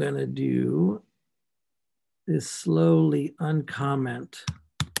I'm gonna do is slowly uncomment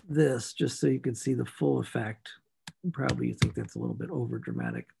this just so you can see the full effect. Probably you think that's a little bit over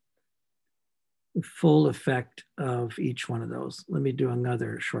dramatic. The full effect of each one of those. Let me do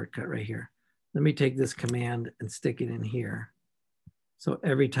another shortcut right here. Let me take this command and stick it in here. So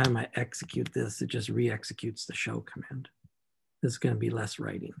every time I execute this, it just re-executes the show command. This is going to be less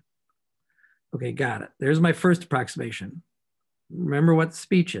writing. Okay, got it. There's my first approximation. Remember what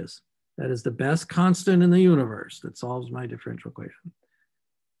speech is. That is the best constant in the universe that solves my differential equation.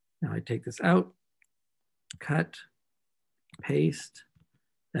 Now I take this out, cut, paste.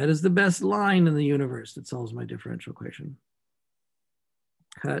 That is the best line in the universe that solves my differential equation.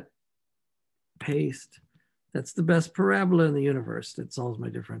 Cut, paste. That's the best parabola in the universe that solves my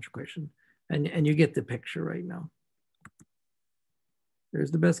differential equation. And you get the picture right now.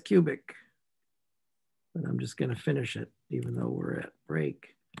 There's the best cubic. But I'm just going to finish it, even though we're at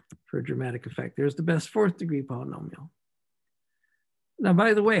break for a dramatic effect. There's the best 4th-degree polynomial. Now,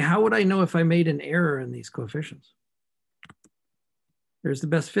 by the way, how would I know if I made an error in these coefficients? There's the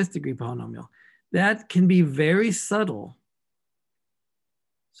best 5th-degree polynomial. That can be very subtle.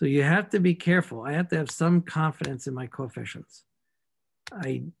 So you have to be careful. I have to have some confidence in my coefficients.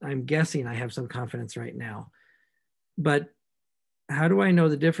 I'm guessing I have some confidence right now. But how do I know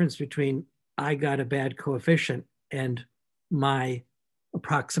the difference between I got a bad coefficient and my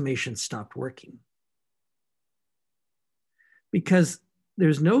approximation stopped working? Because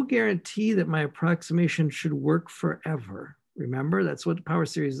there's no guarantee that my approximation should work forever. Remember, that's what the power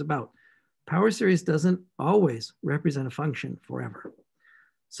series is about. Power series doesn't always represent a function forever.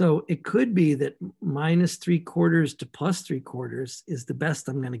 So it could be that -3/4 to +3/4 is the best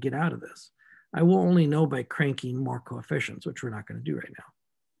I'm going to get out of this. I will only know by cranking more coefficients, which we're not going to do right now.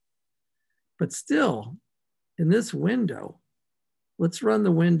 But still, in this window, let's run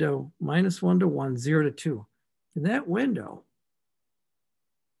the window -1 to 1, 0 to 2. In that window,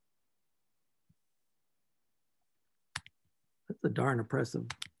 that's a darn impressive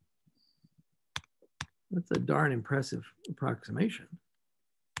approximation.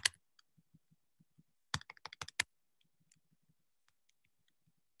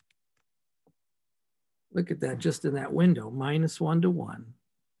 Look at that, just in that window, -1 to 1,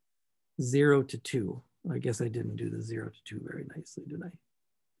 0 to 2. I guess I didn't do the 0 to 2 very nicely, did I?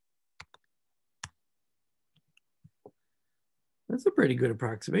 That's a pretty good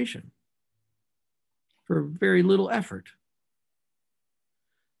approximation for very little effort.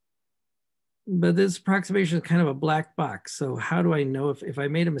 But this approximation is kind of a black box. So how do I know if I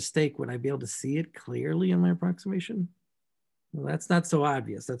made a mistake, would I be able to see it clearly in my approximation? Well, that's not so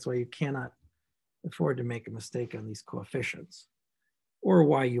obvious. That's why you cannot afford to make a mistake on these coefficients, or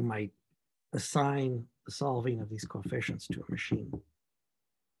why you might assign the solving of these coefficients to a machine.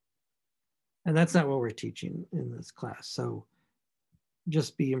 And that's not what we're teaching in this class. So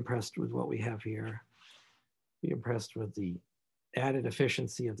just be impressed with what we have here. Be impressed with the added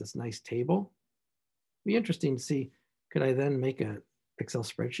efficiency of this nice table. Be interesting to see, could I then make an Excel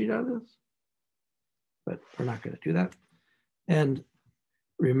spreadsheet out of this? But we're not going to do that. And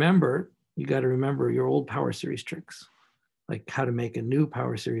remember, you got to remember your old power series tricks, like how to make a new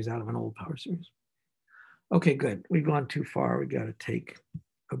power series out of an old power series. Okay, good. We've gone too far. We got to take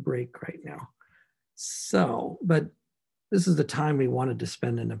a break right now. So, but this is the time we wanted to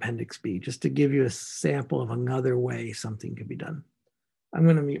spend in Appendix B, just to give you a sample of another way something can be done. I'm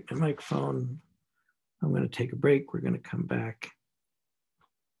going to mute my microphone. I'm going to take a break. We're going to come back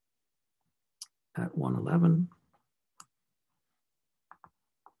at 1:11.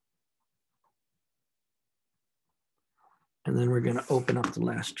 And then we're going to open up the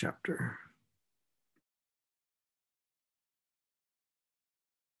last chapter.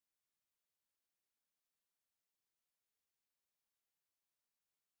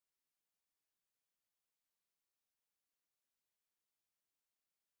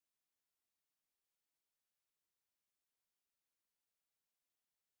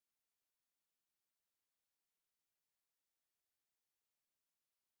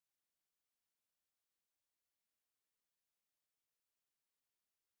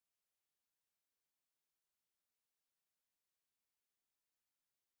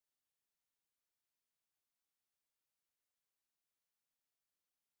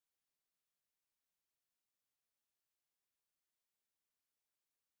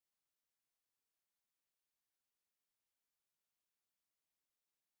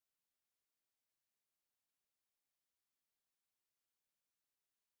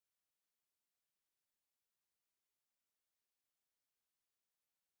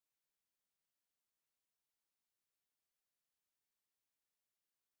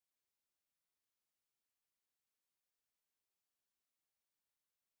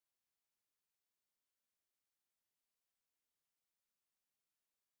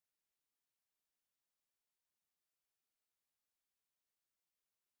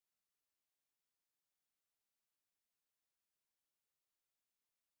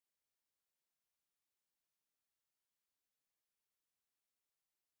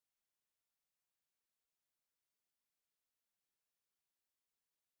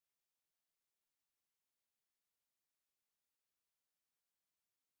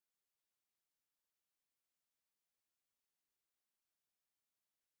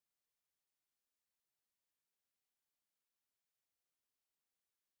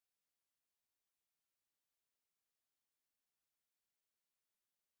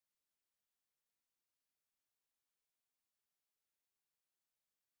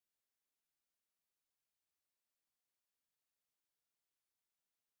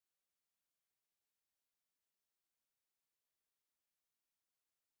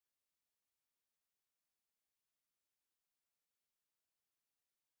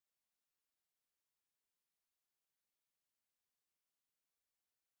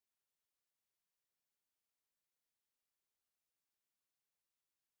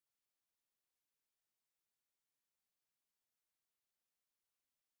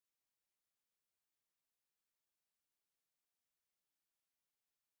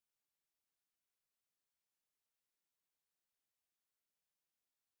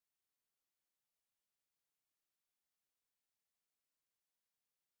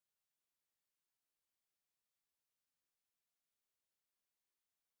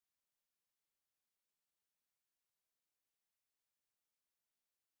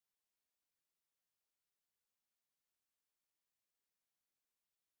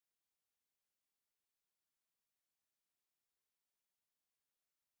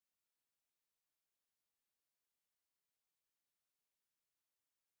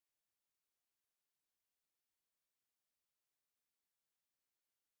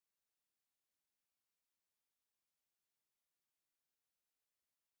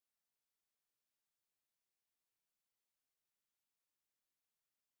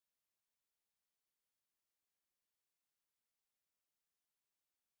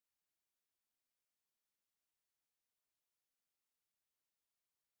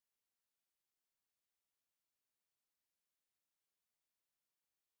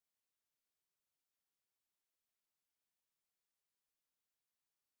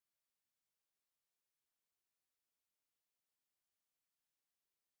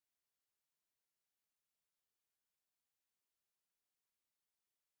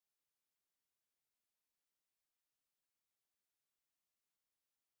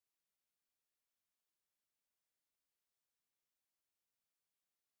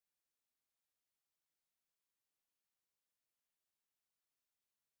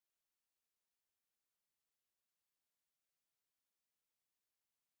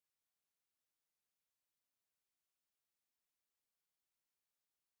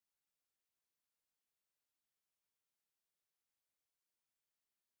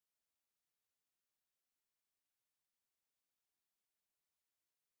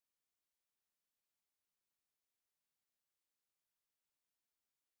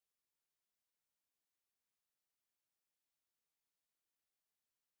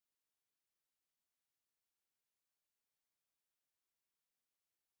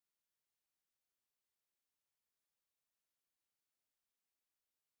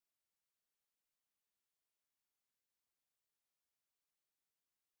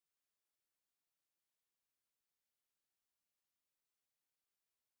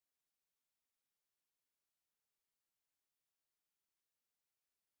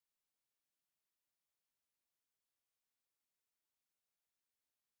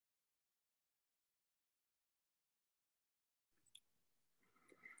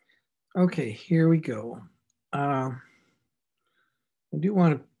 Okay, here we go. I do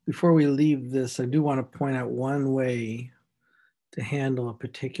want to, before we leave this, I do want to point out one way to handle a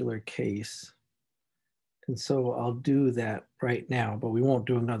particular case. And so I'll do that right now, but we won't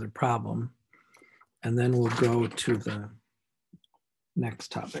do another problem. And then we'll go to the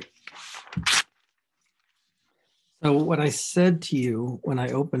next topic. So what I said to you when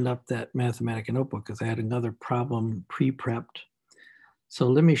I opened up that Mathematica notebook is I had another problem pre-prepped. So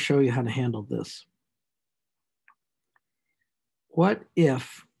let me show you how to handle this. What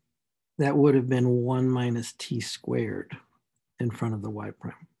if that would have been 1 minus t squared in front of the y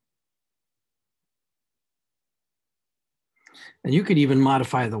prime? And you could even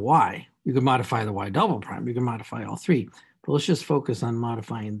modify the y. You could modify the y double prime. You can modify all three. But let's just focus on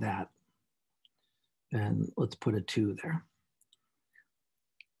modifying that. And let's put a 2 there.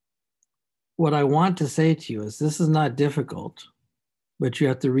 What I want to say to you is this is not difficult, but you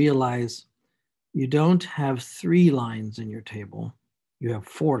have to realize you don't have 3 lines in your table. You have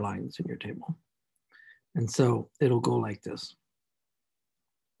 4 lines in your table. And so it'll go like this.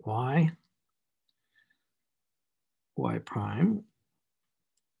 Y prime,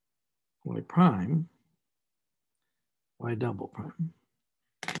 y prime, y double prime.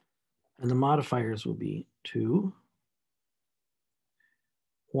 And the modifiers will be 2,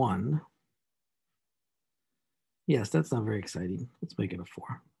 1. Yes, that's not very exciting. Let's make it a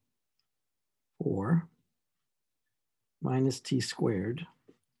 4. 4 minus t squared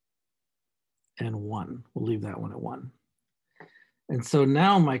and 1. We'll leave that one at 1. And so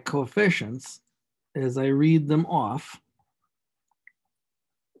now my coefficients, as I read them off,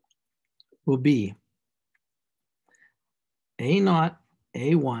 will be A0,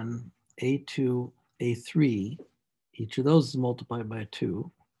 A1, A2, A3. Each of those is multiplied by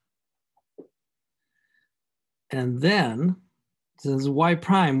 2. And then, this is y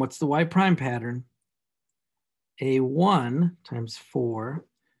prime. What's the y prime pattern? A1 times 4,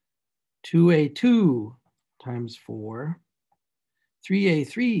 2A2 times 4,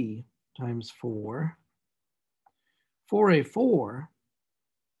 3A3 times 4, 4A4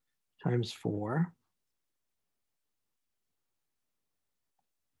 times 4.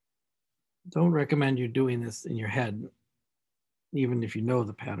 Don't recommend you doing this in your head, even if you know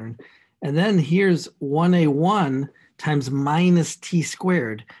the pattern. And then here's 1A1 times minus t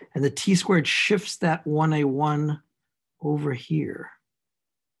squared. And the t squared shifts that 1A1 over here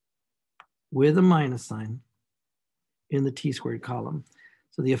with a minus sign in the t squared column.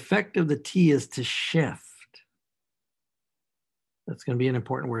 So the effect of the t is to shift. That's going to be an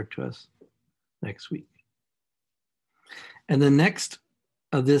important word to us next week. And the next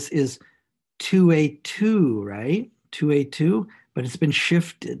of this is 2A2, right? 2A2, but it's been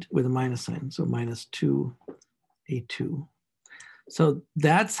shifted with a minus sign. So minus 2A2. So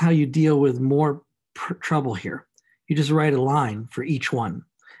that's how you deal with more trouble here. You just write a line for each one.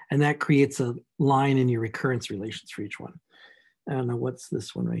 And that creates a line in your recurrence relations for each one. I don't know what's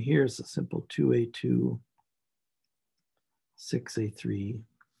this one right here. It's a simple 2A2, 6A3,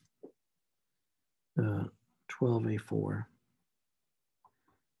 12A4,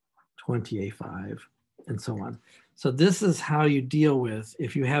 20A5, and so on. So this is how you deal with,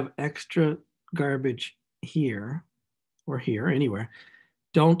 if you have extra garbage here or here, anywhere,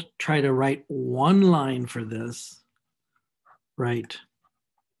 don't try to write one line for this, write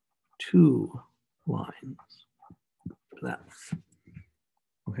 2 lines for that.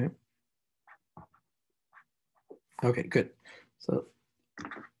 Okay. Okay, good. So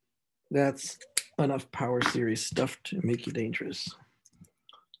that's enough power series stuff to make you dangerous.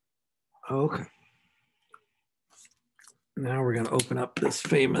 Okay. Now we're going to open up this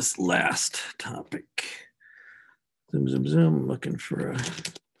famous last topic. Zoom, zoom, zoom. Looking for a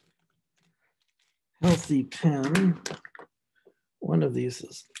healthy pen. One of these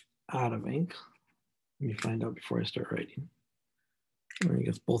is out of ink. Let me find out before I start writing. I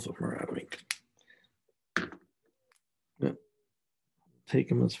guess both of them are out of ink. But take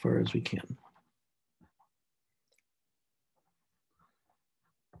them as far as we can.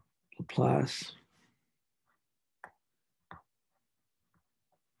 Laplace.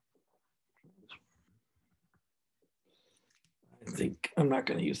 I think I'm not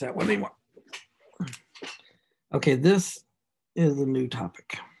going to use that one anymore. Okay, this is a new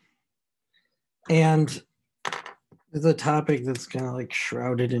topic. And it's a topic that's kind of like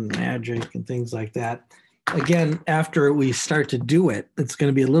shrouded in magic and things like that. Again, after we start to do it, it's going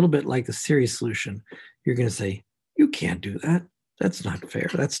to be a little bit like the series solution. You're going to say, you can't do that. That's not fair.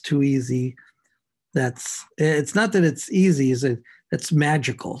 That's too easy. It's not that it's easy, it's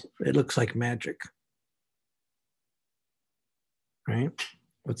magical. It looks like magic. Right?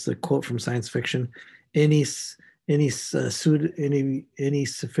 what's the quote from science fiction? Any any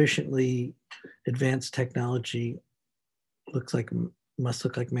sufficiently advanced technology must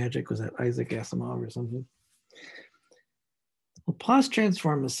look like magic. Was that Isaac Asimov or something? Laplace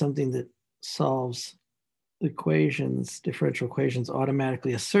transform is something that solves equations, differential equations,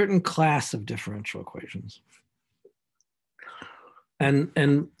 automatically, a certain class of differential equations.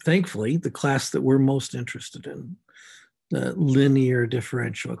 And thankfully, the class that we're most interested in, the linear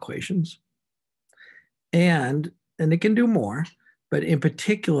differential equations. And it can do more, but in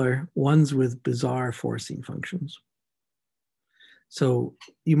particular, ones with bizarre forcing functions. So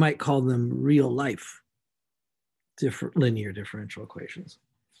you might call them real life linear differential equations.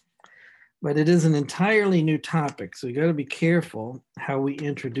 But it is an entirely new topic, so you got to be careful how we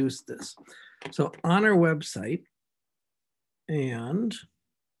introduce this. So on our website, and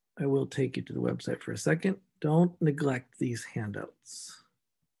I will take you to the website for a second, don't neglect these handouts.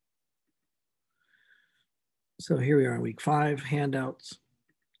 So here we are in week 5, handouts.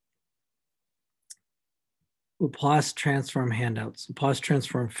 Laplace transform handouts, Laplace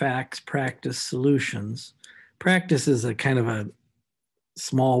transform facts, practice, solutions. Practice is a kind of a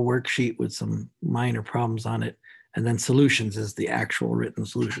small worksheet with some minor problems on it. And then solutions is the actual written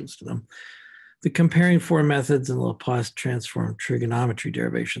solutions to them. The comparing four methods and Laplace transform trigonometry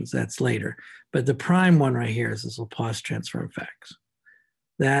derivations, that's later. But the prime one right here is this Laplace transform facts.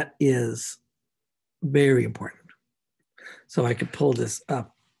 That is very important. So I could pull this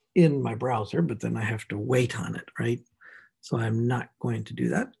up in my browser, but then I have to wait on it, right? So I'm not going to do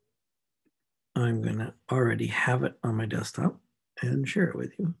that. I'm going to already have it on my desktop and share it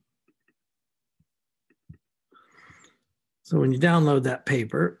with you. So when you download that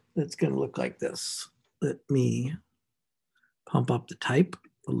paper, it's going to look like this. Let me pump up the type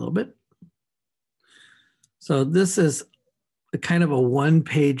a little bit. So this is a kind of a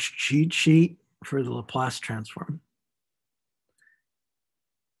one-page cheat sheet for the Laplace transform.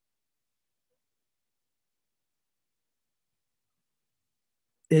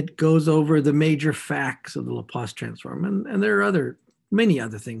 It goes over the major facts of the Laplace transform. And there are many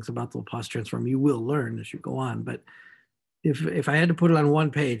other things about the Laplace transform you will learn as you go on. But if I had to put it on one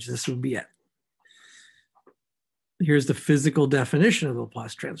page, this would be it. Here's the physical definition of the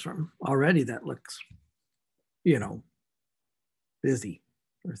Laplace transform. Already that looks, busy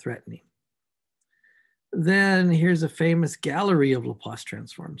or threatening. Then here's a famous gallery of Laplace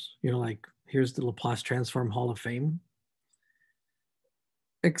transforms. Like here's the Laplace transform Hall of Fame.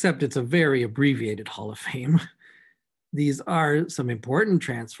 Except it's a very abbreviated Hall of Fame. These are some important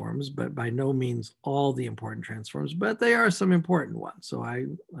transforms, but by no means all the important transforms, but they are some important ones. So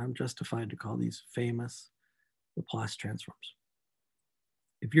I'm justified to call these famous Laplace transforms.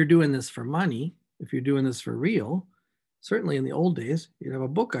 If you're doing this for money, if you're doing this for real, certainly in the old days, you'd have a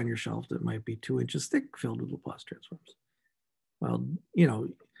book on your shelf that might be 2 inches thick filled with Laplace transforms. Well,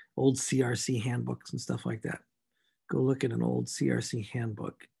 old CRC handbooks and stuff like that. Go look at an old CRC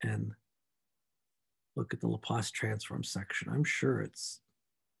handbook and look at the Laplace transform section. I'm sure it's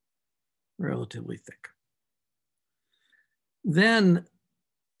relatively thick. Then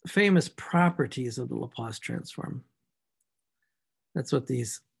famous properties of the Laplace transform. That's what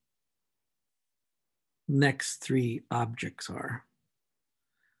these next 3 objects are.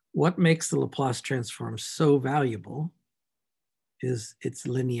 What makes the Laplace transform so valuable is its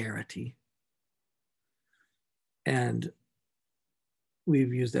linearity. And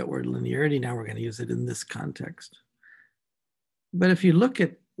we've used that word linearity. Now we're going to use it in this context. But if you look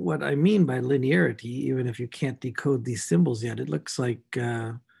at what I mean by linearity, even if you can't decode these symbols yet, it looks like,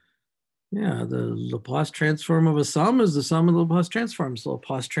 the Laplace transform of a sum is the sum of the Laplace transforms. The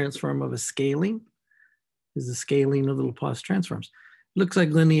Laplace transform of a scaling is the scaling of the Laplace transforms. It looks like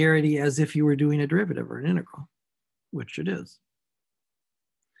linearity as if you were doing a derivative or an integral, which it is.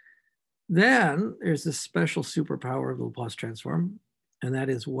 Then there's this special superpower of the Laplace transform, and that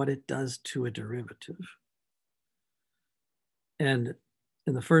is what it does to a derivative. And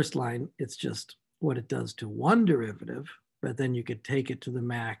in the first line, it's just what it does to one derivative, but then you could take it to the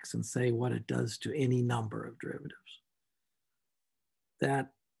max and say what it does to any number of derivatives.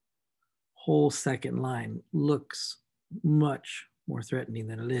 That whole second line looks much more threatening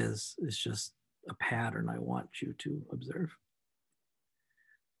than it is. It's just a pattern I want you to observe.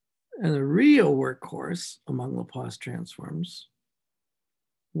 And the real workhorse among Laplace transforms,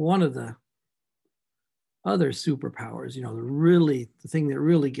 one of the other superpowers, the thing that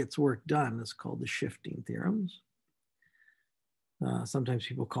really gets work done is called the shifting theorems. Sometimes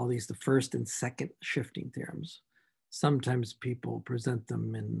people call these the first and second shifting theorems. Sometimes people present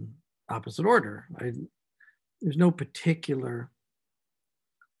them in opposite order. There's no particular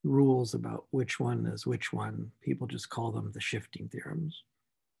rules about which one is which one. People just call them the shifting theorems.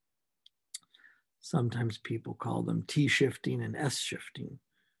 Sometimes people call them T shifting and S shifting,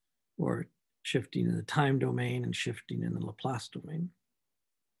 or shifting in the time domain and shifting in the Laplace domain.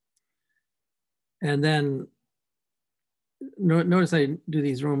 And then notice I do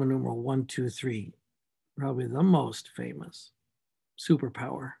these Roman numeral 1, 2, 3, probably the most famous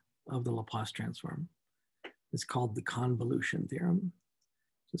superpower of the Laplace transform. It's called the convolution theorem.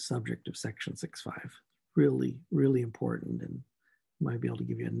 It's the subject of section 6.5. Really, really important, and might be able to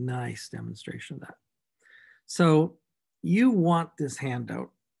give you a nice demonstration of that. So you want this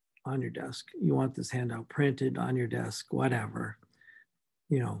handout on your desk. You want this handout printed on your desk, whatever.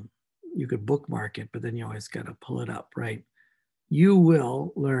 You know, you could bookmark it, but then you always got to pull it up, right? You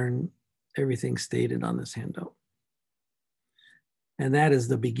will learn everything stated on this handout. And that is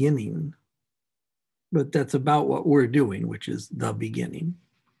the beginning. But that's about what we're doing, which is the beginning.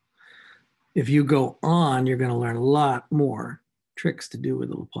 If you go on, you're going to learn a lot more tricks to do with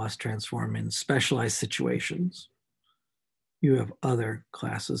the Laplace transform in specialized situations. You have other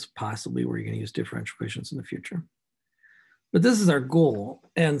classes possibly where you're going to use differential equations in the future. But this is our goal.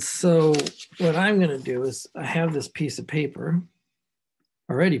 And so what I'm going to do is I have this piece of paper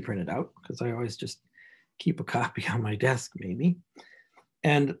already printed out, because I always just keep a copy on my desk maybe.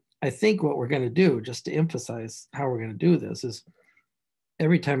 And I think what we're going to do, just to emphasize how we're going to do this, is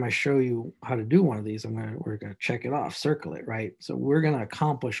every time I show you how to do one of these, we're going to check it off, circle it, right? So we're going to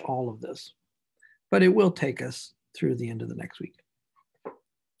accomplish all of this, but it will take us through the end of the next week.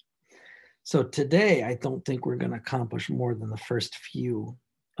 So today, I don't think we're going to accomplish more than the first few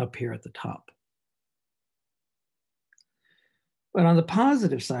up here at the top. But on the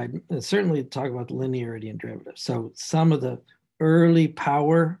positive side, certainly talk about the linearity and derivatives. So some of the early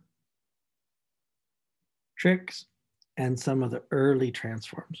power tricks and some of the early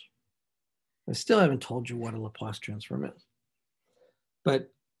transforms. I still haven't told you what a Laplace transform is. But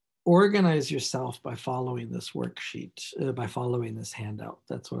organize yourself by following this worksheet, by following this handout.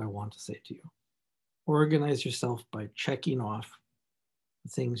 That's what I want to say to you. Organize yourself by checking off the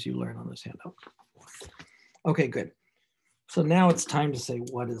things you learn on this handout. Okay, good. So now it's time to say,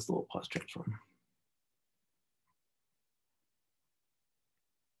 what is the Laplace transform?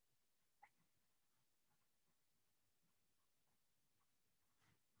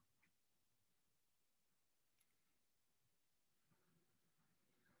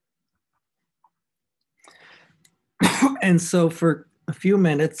 And so for a few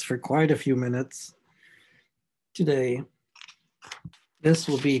minutes, for quite a few minutes today, this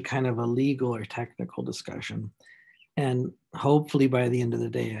will be kind of a legal or technical discussion. And hopefully by the end of the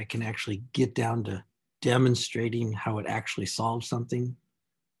day, I can actually get down to demonstrating how it actually solves something,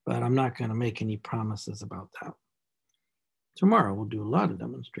 but I'm not going to make any promises about that. Tomorrow, we'll do a lot of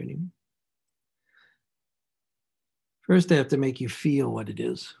demonstrating. First, I have to make you feel what it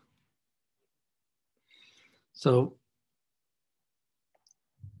is. So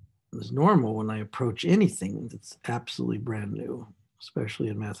it's normal when I approach anything that's absolutely brand new, especially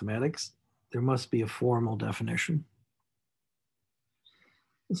in mathematics, there must be a formal definition.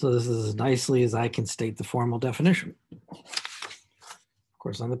 So this is as nicely as I can state the formal definition. Of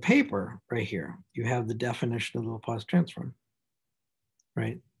course, on the paper right here, you have the definition of the Laplace transform,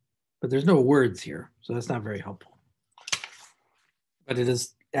 right? But there's no words here, so that's not very helpful. But it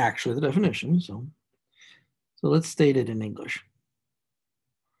is actually the definition, so let's state it in English.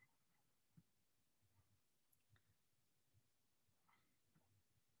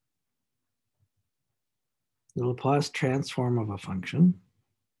 The Laplace transform of a function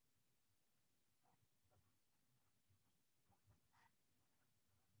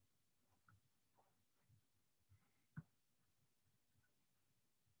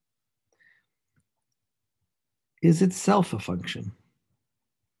is itself a function.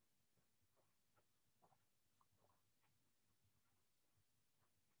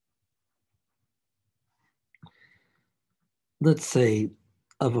 Let's say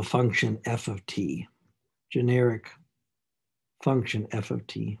of a function f of t, generic function f of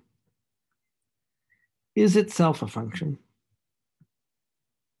t, is itself a function.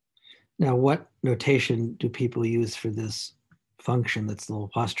 Now, what notation do people use for this function that's the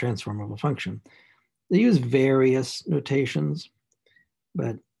Laplace transform of a function? They use various notations,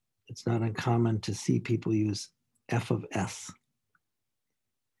 but it's not uncommon to see people use f of s.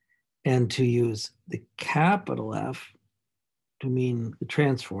 And to use the capital F to mean the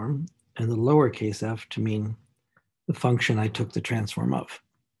transform, and the lowercase f to mean the function I took the transform of.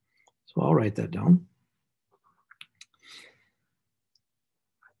 So I'll write that down.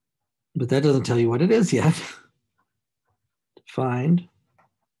 But that doesn't tell you what it is yet. Defined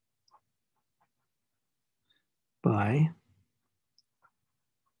by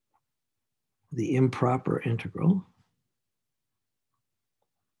the improper integral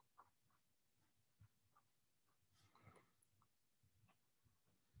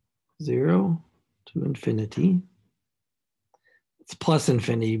 (0 to infinity). It's plus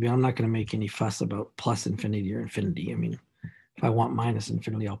infinity, but I'm not going to make any fuss about plus infinity or infinity. I mean, if I want minus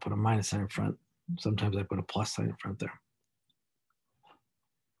infinity, I'll put a minus sign in front. Sometimes I put a plus sign in front there.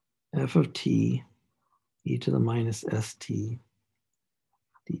 F of t e to the minus st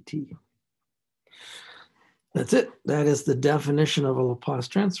dt. That's it. That is the definition of a Laplace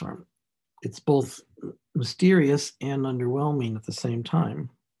transform. It's both mysterious and underwhelming at the same time.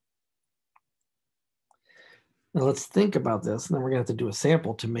 Now let's think about this, and then we're going to have to do a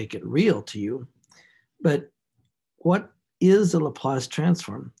sample to make it real to you. But what is a Laplace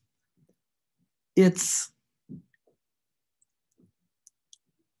transform? It's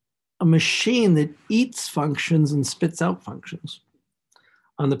a machine that eats functions and spits out functions.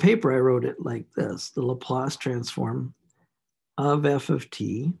 On the paper, I wrote it like this: the Laplace transform of f of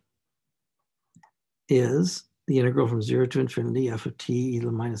t is the integral from 0 to infinity f of t e to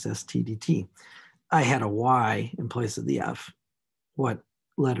the minus st dt. I had a y in place of the f. What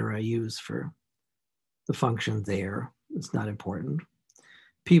letter I use for the function there, it's not important.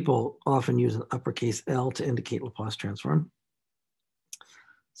 People often use an uppercase L to indicate Laplace transform.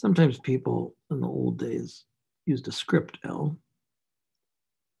 Sometimes people in the old days used a script L,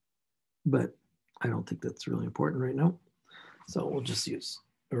 but I don't think that's really important right now. So we'll just use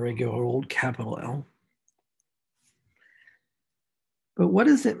a regular old capital L. But what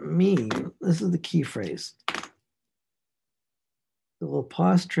does it mean? This is the key phrase. The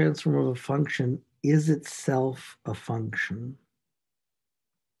Laplace transform of a function is itself a function.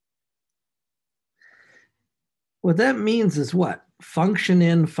 What that means is what? Function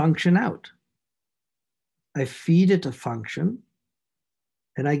in, function out. I feed it a function,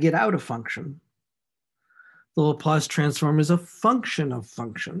 and I get out a function. The Laplace transform is a function of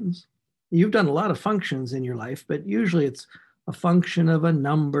functions. You've done a lot of functions in your life, but usually it's a function of a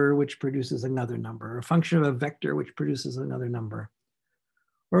number which produces another number, a function of a vector which produces another number,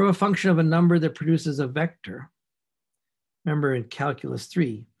 or a function of a number that produces a vector. Remember in calculus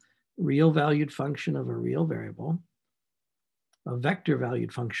 3, real valued function of a real variable, a vector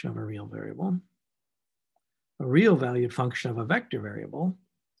valued function of a real variable, a real valued function of a vector variable,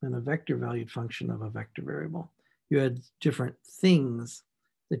 and a vector valued function of a vector variable. You had different things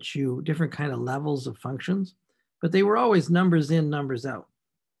that you, different kind of levels of functions, but they were always numbers in, numbers out.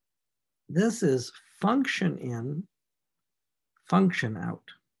 This is function in, function out.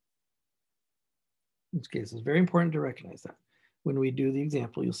 In this case, it's very important to recognize that. When we do the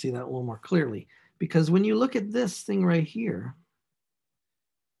example, you'll see that a little more clearly. Because when you look at this thing right here,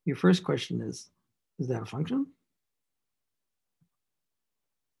 your first question is that a function?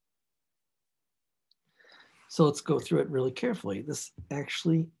 So let's go through it really carefully. This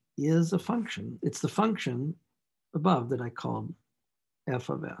actually is a function. It's the function above that I called f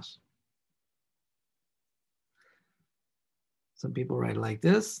of s. Some people write it like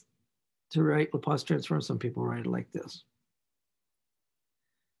this to write Laplace transform. Some people write it like this.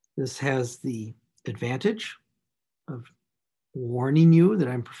 This has the advantage of warning you that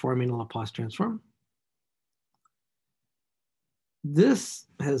I'm performing a Laplace transform. This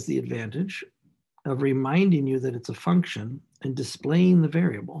has the advantage of reminding you that it's a function and displaying the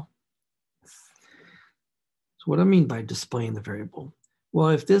variable. So what do I mean by displaying the variable? Well,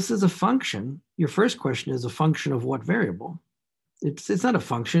 if this is a function, your first question is a function of what variable? It's not a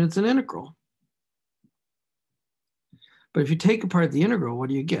function, it's an integral. But if you take apart the integral, what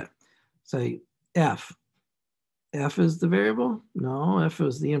do you get? Say f. F is the variable? No, f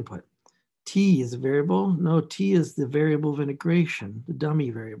is the input. T is a variable? No, T is the variable of integration, the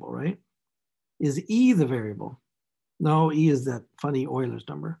dummy variable, right? Is E the variable? No, E is that funny Euler's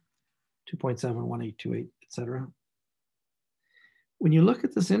number, 2.71828, etc. When you look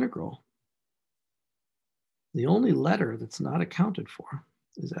at this integral, the only letter that's not accounted for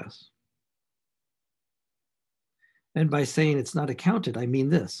is S. And by saying it's not accounted, I mean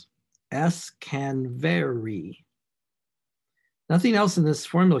this: S can vary. Nothing else in this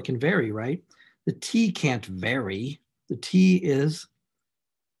formula can vary, right? The T can't vary. The T is,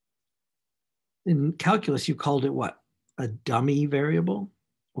 in calculus, you called it what? A dummy variable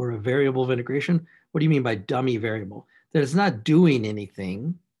or a variable of integration? What do you mean by dummy variable? That it's not doing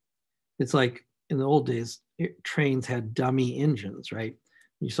anything. It's like in the old days, trains had dummy engines, right?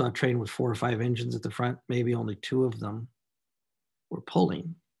 You saw a train with 4 or 5 engines at the front, maybe only 2 of them were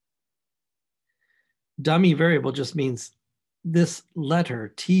pulling. Dummy variable just means this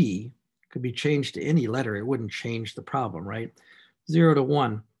letter T Could be changed to any letter. It wouldn't change the problem, right? 0 to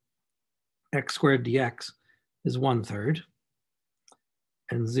 1, x squared dx is 1/3.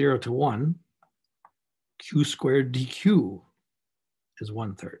 And 0 to 1, q squared dq is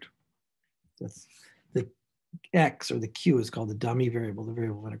 1/3. That's the x, or the q, is called the dummy variable, the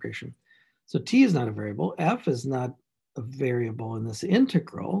variable of integration. So t is not a variable. F is not a variable in this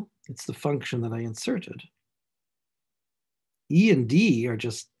integral. It's the function that I inserted. E and d are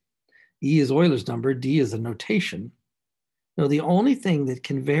just, E is Euler's number, d is a notation. No, the only thing that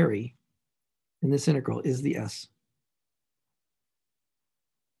can vary in this integral is the s.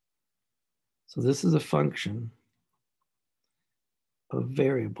 So this is a function of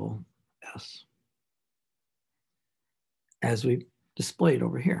variable s, as we displayed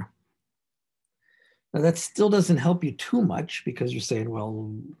over here. Now that still doesn't help you too much, because you're saying,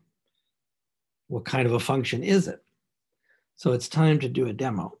 well, what kind of a function is it? So it's time to do a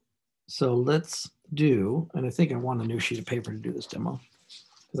demo. So let's do, and I think I want a new sheet of paper to do this demo,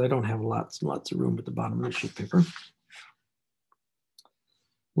 because I don't have lots and lots of room at the bottom of the sheet of paper.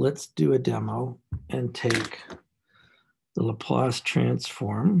 Let's do a demo and take the Laplace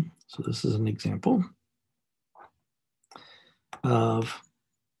transform. So this is an example of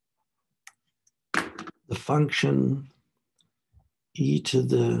the function e to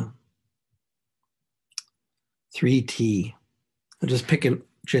the 3t. I'll just pick a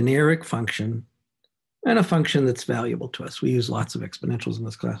generic function and a function that's valuable to us. We use lots of exponentials in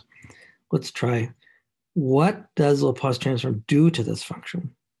this class. Let's try, what does Laplace transform do to this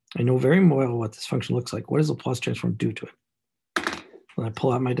function? I know very well what this function looks like. What does Laplace transform do to it? When I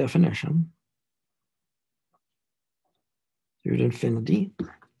pull out my definition, 0 to infinity,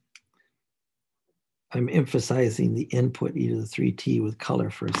 I'm emphasizing the input e to the 3t with color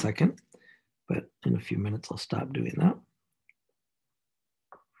for a second, but in a few minutes I'll stop doing that.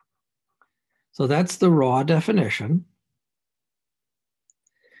 So that's the raw definition.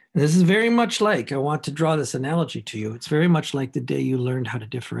 And this is very much like, I want to draw this analogy to you. It's very much like the day you learned how to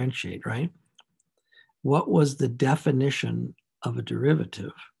differentiate, right? What was the definition of a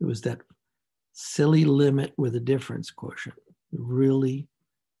derivative? It was that silly limit with a difference quotient, really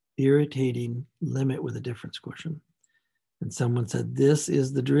irritating limit with a difference quotient. And someone said, this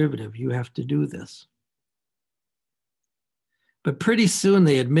is the derivative, you have to do this. But pretty soon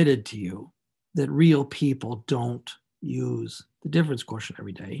they admitted to you that real people don't use the difference quotient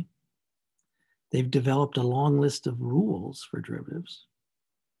every day. They've developed a long list of rules for derivatives.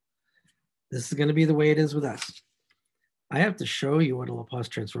 This is going to be the way it is with us. I have to show you what a Laplace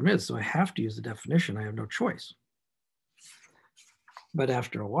transform is, so I have to use the definition. I have no choice. But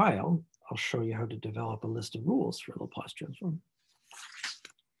after a while, I'll show you how to develop a list of rules for a Laplace transform.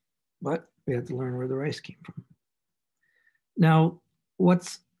 But we have to learn where the rice came from. Now,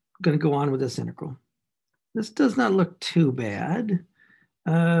 what's going to go on with this integral? This does not look too bad.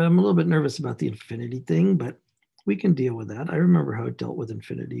 I'm a little bit nervous about the infinity thing, but we can deal with that. I remember how it dealt with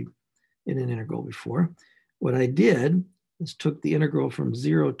infinity in an integral before. What I did is took the integral from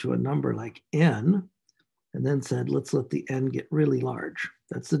 0 to a number like n, and then said, let's let the n get really large.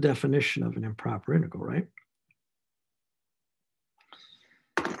 That's the definition of an improper integral, right?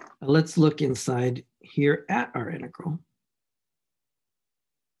 Now let's look inside here at our integral.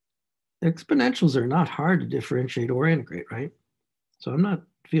 Exponentials are not hard to differentiate or integrate, right? So I'm not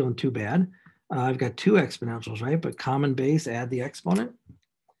feeling too bad. I've got two exponentials, right? But common base, add the exponent.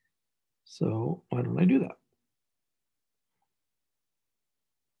 So why don't I do that?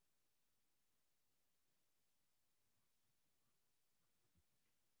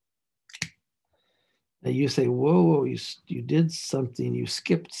 Now you say, whoa, you did something, you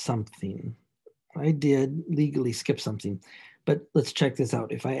skipped something. I did legally skip something, but let's check this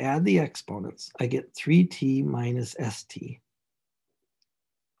out. If I add the exponents, I get 3t minus st.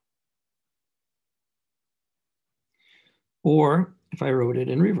 Or if I wrote it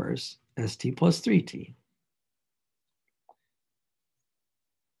in reverse, st plus 3t.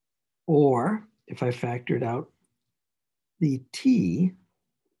 Or if I factored out the t,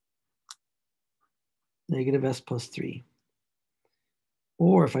 negative s plus 3.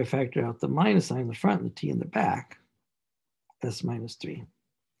 Or if I factor out the minus sign in the front and the t in the back, s minus 3.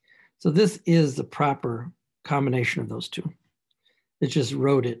 So this is the proper combination of those two. It just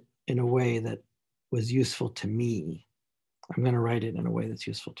wrote it in a way that was useful to me. I'm going to write it in a way that's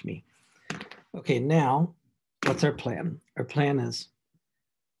useful to me. Okay, now what's our plan? Our plan is,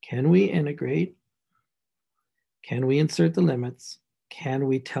 can we integrate? Can we insert the limits? Can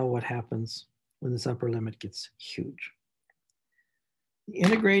we tell what happens when this upper limit gets huge? The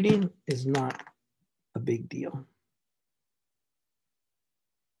integrating is not a big deal.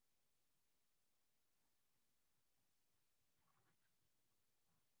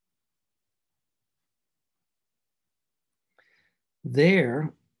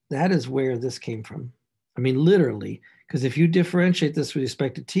 there, that is where this came from. I mean, literally, because if you differentiate this with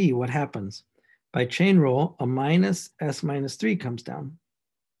respect to t, what happens? By chain rule, a minus s minus 3 comes down.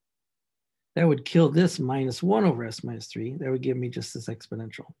 That would kill this minus 1 over s minus 3. That would give me just this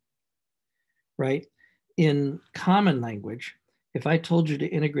exponential, right? In common language, if I told you to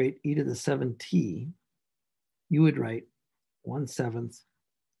integrate e to the 7t, you would write 1/7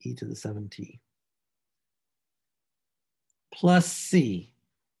 e to the 7t plus c,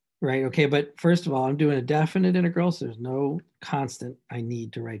 right? Okay, but first of all, I'm doing a definite integral, so there's no constant I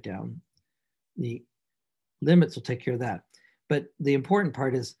need to write down. The limits will take care of that. But the important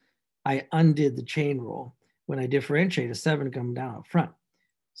part is I undid the chain rule. When I differentiate, a 7 comes down up front.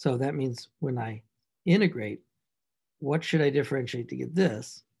 So that means when I integrate, what should I differentiate to get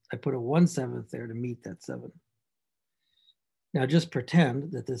this? I put a 1/7 there to meet that 7. Now just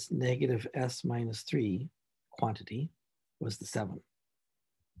pretend that this negative s minus 3 quantity was the 7.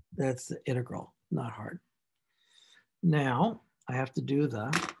 That's the integral, not hard. Now I have to do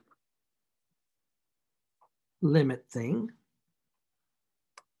the limit thing.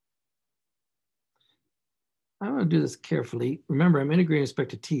 I'm going to do this carefully. Remember, I'm integrating with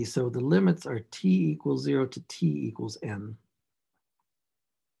respect to t, so the limits are t equals 0 to t equals n.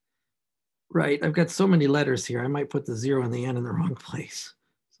 Right, I've got so many letters here, I might put the 0 and the n in the wrong place.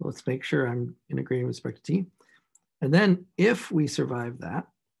 So let's make sure I'm integrating with respect to t. And then if we survive that,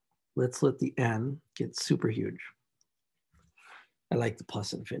 let's let the n get super huge. I like the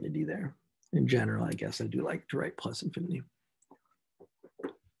plus infinity there. In general, I guess I do like to write plus infinity.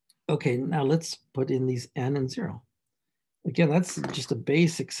 Okay, now let's put in these n and 0. Again, that's just a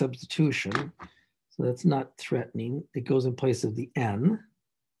basic substitution. So that's not threatening. It goes in place of the n.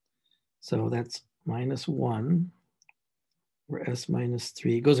 So that's minus 1 or s minus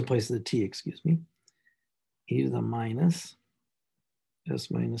 3. It goes in place of the t, excuse me. E to the minus s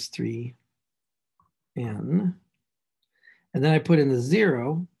minus 3 n. And then I put in the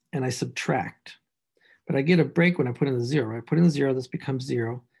 0 and I subtract. But I get a break when I put in the 0. I put in the 0, this becomes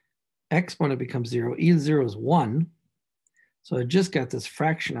 0. Exponent becomes 0. E to the 0 is 1. So I just got this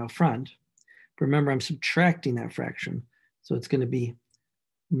fraction out front. But remember, I'm subtracting that fraction. So it's going to be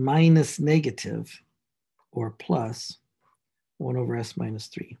minus negative or plus 1 over s minus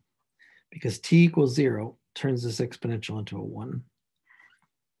 3. Because t equals 0 turns this exponential into a 1.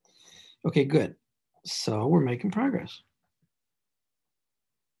 Okay, good. So we're making progress.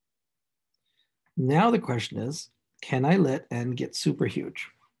 Now the question is, can I let n get super huge?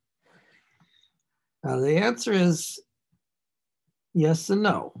 The answer is yes and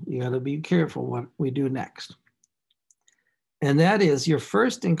no. You got to be careful what we do next. And that is, your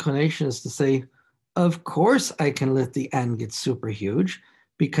first inclination is to say, of course I can let the n get super huge,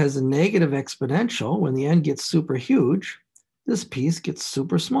 because a negative exponential, when the n gets super huge, this piece gets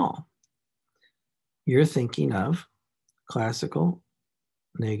super small. You're thinking of classical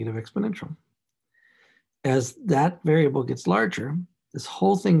negative exponential. As that variable gets larger, this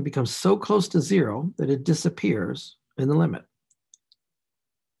whole thing becomes so close to 0 that it disappears in the limit.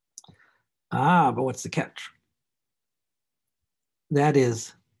 But what's the catch? That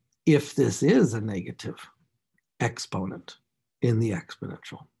is, if this is a negative exponent in the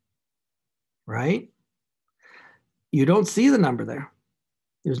exponential, right? You don't see the number there.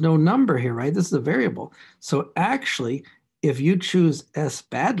 There's no number here, right? This is a variable. So actually, if you choose s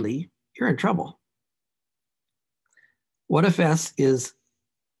badly, you're in trouble. What if s is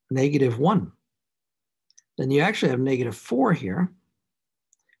negative 1? Then you actually have negative 4 here,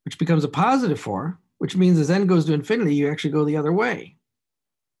 which becomes a positive 4, which means as n goes to infinity, you actually go the other way.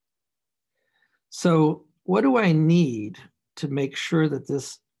 So what do I need to make sure that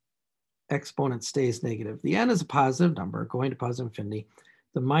this exponent stays negative? The n is a positive number going to positive infinity.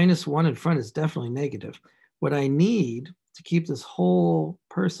 The minus 1 in front is definitely negative. What I need to keep this whole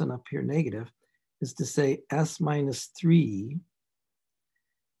person up here negative is to say s minus 3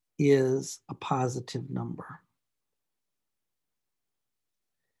 is a positive number.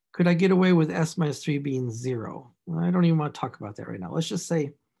 Could I get away with s minus 3 being 0? Well, I don't even want to talk about that right now. Let's just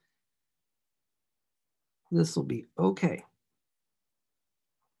say this will be okay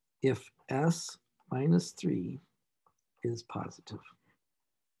if s minus 3 is positive.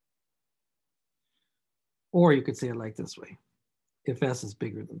 Or you could say it like this way, if s is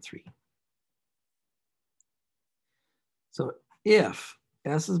bigger than 3. So if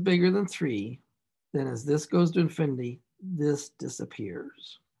s is bigger than 3, then as this goes to infinity, this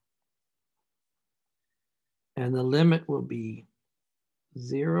disappears. And the limit will be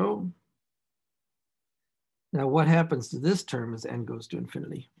 0. Now what happens to this term as n goes to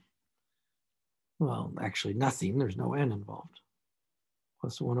infinity? Well, actually nothing, there's no n involved.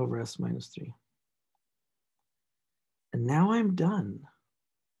 plus 1 over s minus 3. And now I'm done.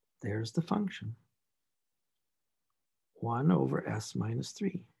 There's the function. 1 over s minus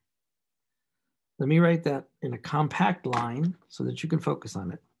 3. Let me write that in a compact line so that you can focus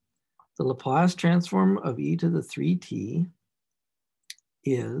on it. The Laplace transform of e to the 3t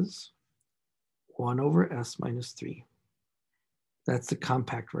is 1 over s minus 3. That's the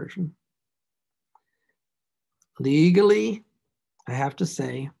compact version. Legally, I have to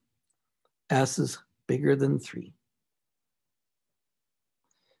say s is bigger than 3.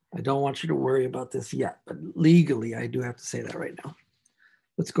 I don't want you to worry about this yet, but legally, I do have to say that right now.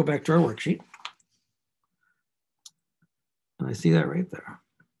 Let's go back to our worksheet. And I see that right there.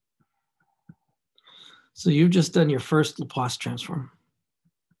 So you've just done your first Laplace transform.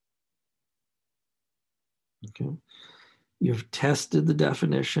 Okay. You've tested the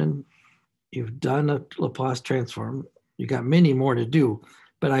definition. You've done a Laplace transform. You got many more to do,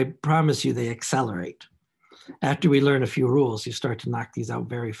 but I promise you they accelerate. After we learn a few rules, you start to knock these out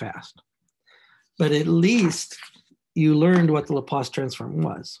very fast. But at least you learned what the Laplace transform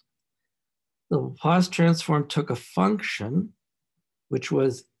was. The Laplace transform took a function, which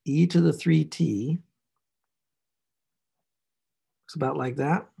was e to the 3t. It's about like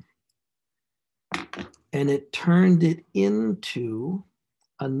that. And it turned it into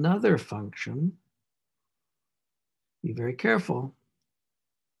another function. Be very careful.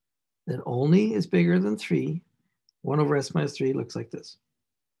 That only is bigger than 3. 1 over s minus 3 looks like this.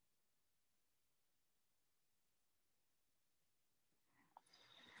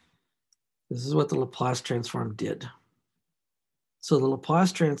 This is what the Laplace transform did. So the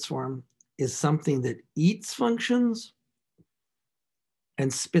Laplace transform is something that eats functions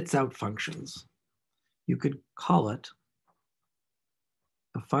and spits out functions. You could call it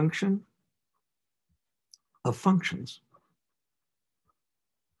a function of functions.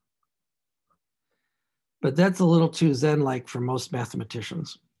 But that's a little too Zen-like for most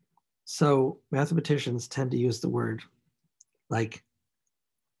mathematicians. So mathematicians tend to use the word like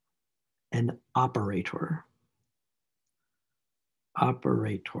an operator.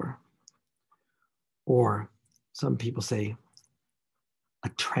 Operator. Or some people say a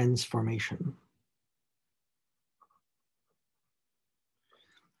transformation.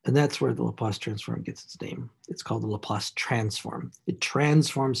 And that's where the Laplace transform gets its name. It's called the Laplace transform. It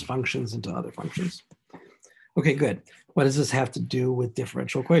transforms functions into other functions. Okay, good. What does this have to do with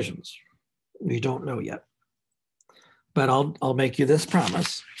differential equations? We don't know yet. But I'll make you this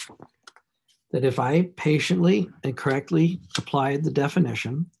promise, that if I patiently and correctly applied the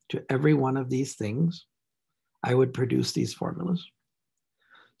definition to every one of these things, I would produce these formulas.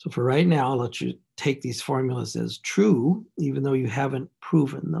 So for right now, I'll let you take these formulas as true, even though you haven't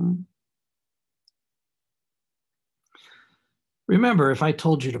proven them. Remember, if I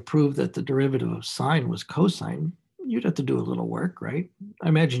told you to prove that the derivative of sine was cosine, you'd have to do a little work, right? I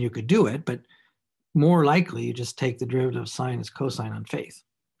imagine you could do it, but more likely you just take the derivative of sine as cosine on faith.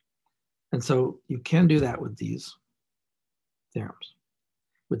 And so you can do that with these theorems,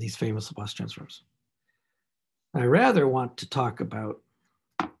 with these famous Laplace transforms. I rather want to talk about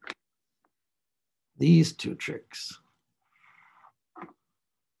these two tricks.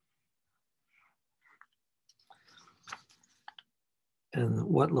 And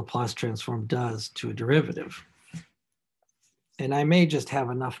what Laplace transform does to a derivative. And I may just have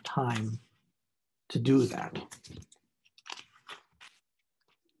enough time to do that.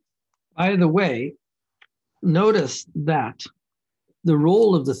 By the way, notice that the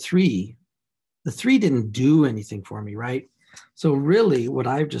role of the 3 didn't do anything for me, right? So really what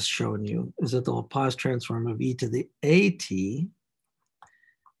I've just shown you is that the Laplace transform of e to the at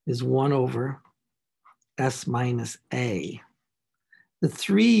is 1 over s minus a. The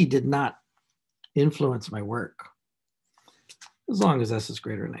 3 did not influence my work, as long as s is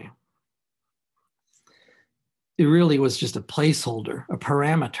greater than a. It really was just a placeholder, a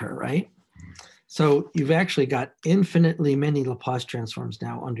parameter, right? So you've actually got infinitely many Laplace transforms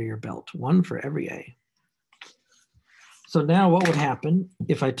now under your belt, one for every a. So now what would happen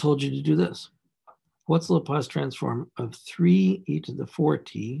if I told you to do this? What's the Laplace transform of 3 e to the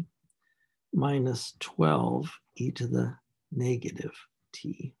 4t minus 12 e to the negative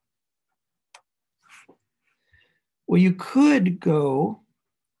t? Well, you could go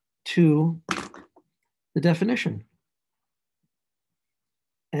to the definition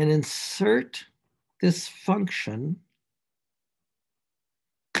and insert this function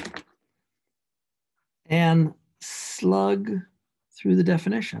and slug through the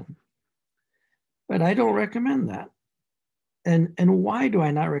definition. But I don't recommend that. And why do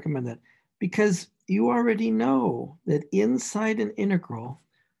I not recommend that? Because you already know that inside an integral,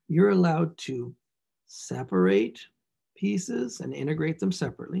 you're allowed to separate pieces and integrate them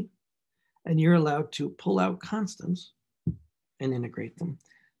separately. And you're allowed to pull out constants and integrate them.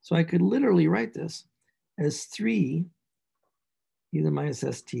 So I could literally write this as 3 e to the minus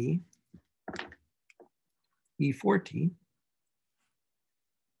st e4t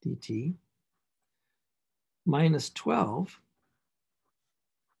dt minus 12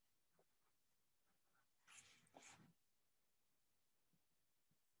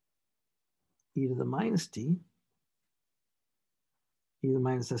 e to the minus t e to the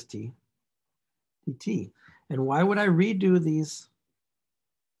minus st dt. And why would I redo these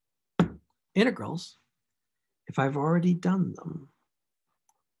integrals if I've already done them?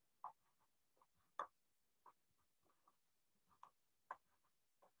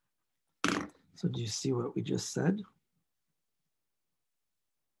 So do you see what we just said?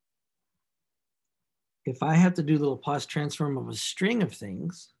 If I have to do the Laplace transform of a string of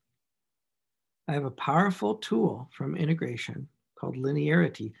things, I have a powerful tool from integration called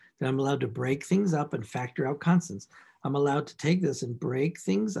linearity that I'm allowed to break things up and factor out constants. I'm allowed to take this and break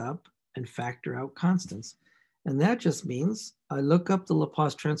things up and factor out constants. And that just means I look up the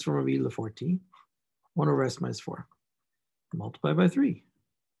Laplace transform of e to the 4t, 1 over s minus 4, multiply by 3.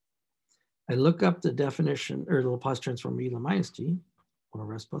 I look up the definition, or the Laplace transform of e to the minus t, 1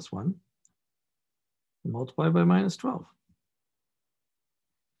 over s plus 1, and multiply by minus 12.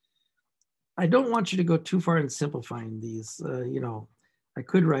 I don't want you to go too far in simplifying these. I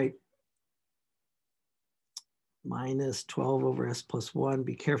could write minus 12 over s plus 1.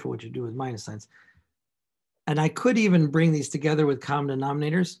 Be careful what you do with minus signs. And I could even bring these together with common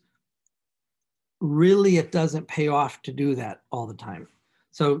denominators. Really, it doesn't pay off to do that all the time.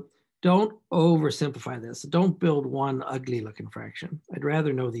 So don't oversimplify this. Don't build one ugly looking fraction. I'd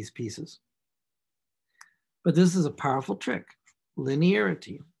rather know these pieces. But this is a powerful trick,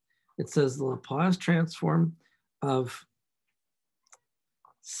 linearity. It says the Laplace transform of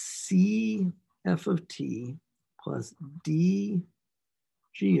c f of t plus d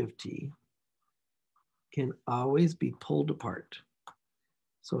g of t can always be pulled apart.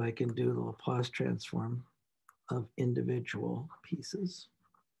 So I can do the Laplace transform of individual pieces.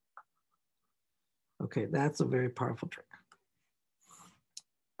 Okay, that's a very powerful trick.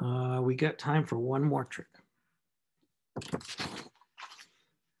 We got time for one more trick.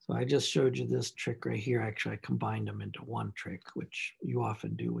 So I just showed you this trick right here. Actually, I combined them into one trick, which you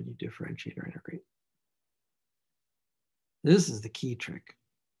often do when you differentiate or integrate. This is the key trick.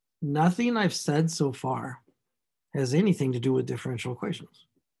 Nothing I've said so far has anything to do with differential equations,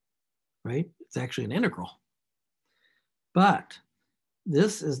 right? It's actually an integral. But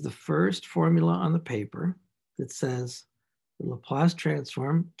this is the first formula on the paper that says the Laplace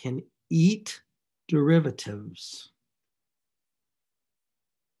transform can eat derivatives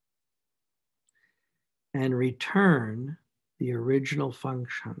and return the original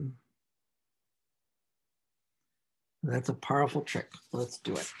function. That's a powerful trick. Let's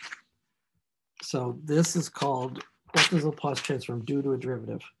do it. So this is called, what does Laplace transform do to a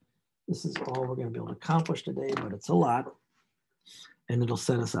derivative? This is all we're going to be able to accomplish today, but it's a lot, and it'll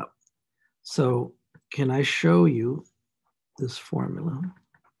set us up. So can I show you this formula?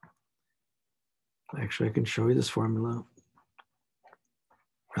 Actually, I can show you this formula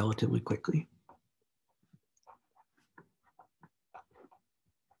relatively quickly.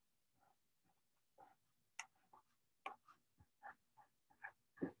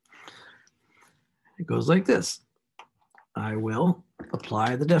 It goes like this. I will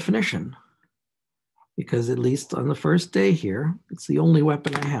apply the definition because at least on the first day here, it's the only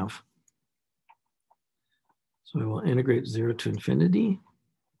weapon I have. So I will integrate 0 to infinity,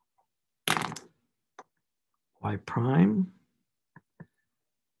 y prime,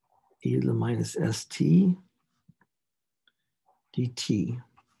 e to the minus st dt.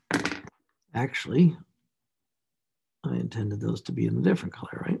 Actually, I intended those to be in a different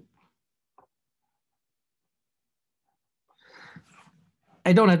color, right?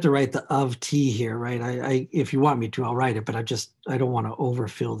 I don't have to write the of t here, right? If you want me to, I'll write it, but I don't want to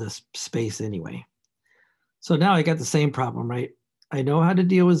overfill this space anyway. So now I got the same problem, right? I know how to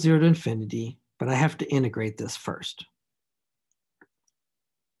deal with 0 to infinity, but I have to integrate this first.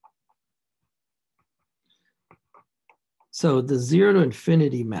 So the 0 to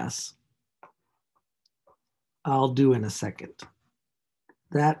infinity mess, I'll do in a second.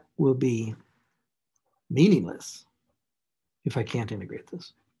 That will be meaningless if I can't integrate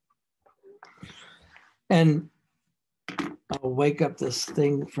this. And I'll wake up this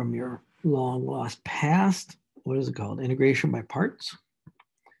thing from your long lost past. What is it called? Integration by parts.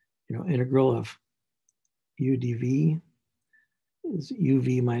 Integral of u dv is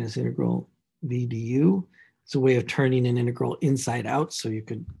uv minus integral v du. It's a way of turning an integral inside out so you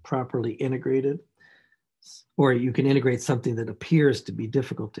could properly integrate it. Or you can integrate something that appears to be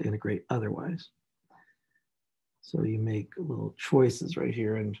difficult to integrate otherwise. So you make little choices right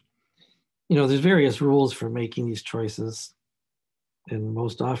here. And, you know, there's various rules for making these choices. And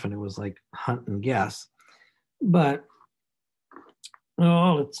most often it was like hunt and guess. But,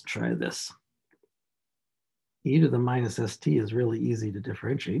 oh, let's try this. E to the minus st is really easy to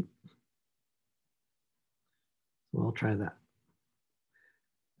differentiate. So I'll try that.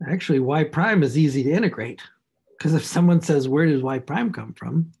 Actually, y prime is easy to integrate. Because if someone says, where does y prime come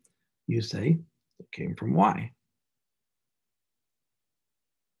from? You say, it came from y.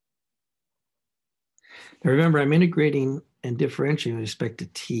 Now remember, I'm integrating and differentiating with respect to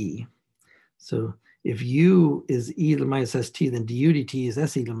t. So if u is e to the minus st, then du dt is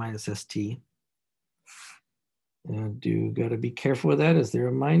se to the minus st. And you got to be careful with that. Is there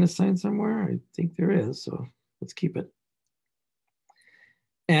a minus sign somewhere? I think there is, so let's keep it.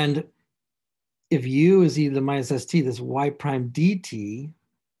 And if u is e to the minus st, this y prime dt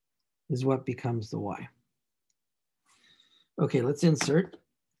is what becomes the y. Okay, let's insert.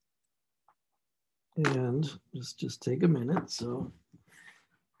 And just take a minute. So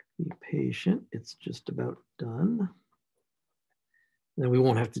be patient. It's just about done. Then we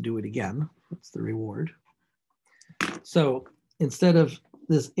won't have to do it again. That's the reward. So instead of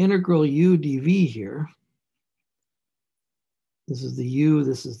this integral u dv here, this is the u,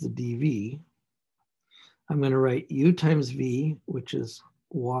 this is the dv. I'm going to write u times v, which is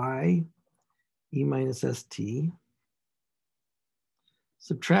y e minus st,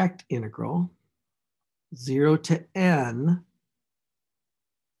 subtract integral 0 to n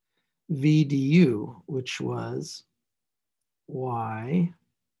v du, which was y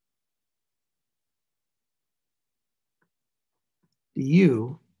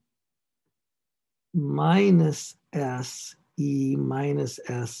du minus s e minus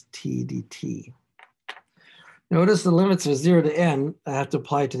st dt. Notice the limits are 0 to n. I have to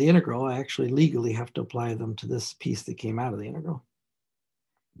apply to the integral. I actually legally have to apply them to this piece that came out of the integral.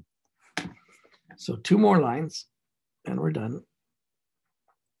 So 2 more lines and we're done.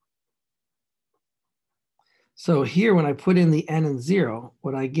 So here, when I put in the n and 0,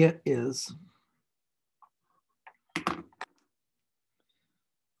 what I get is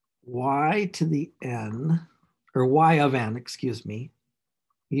y to the n, or y of n, excuse me,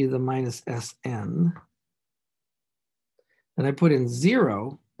 e to the minus sn. And I put in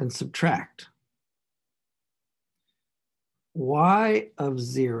 0 and subtract. Y of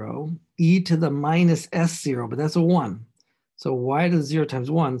 0, e to the minus s0, but that's a 1. So y to the 0 times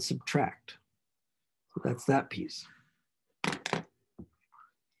 1, subtract. So that's that piece.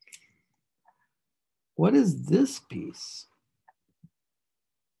 What is this piece?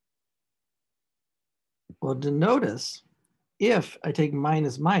 Well, to notice, if I take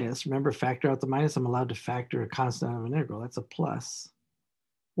minus minus, remember, factor out the minus, I'm allowed to factor a constant out of an integral. That's a plus.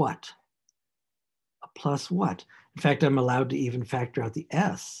 What? A plus what? In fact, I'm allowed to even factor out the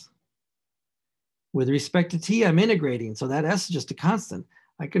s. With respect to t, I'm integrating, so that s is just a constant.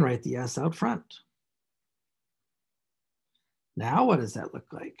 I can write the s out front. Now what does that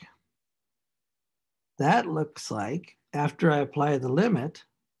look like? That looks like, after I apply the limit,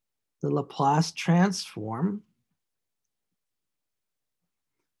 the Laplace transform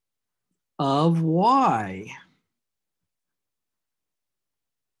of y.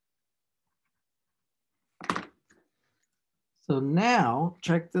 So now,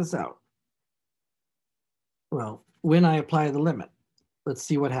 check this out. Well, when I apply the limit, let's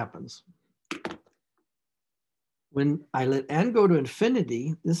see what happens. When I let n go to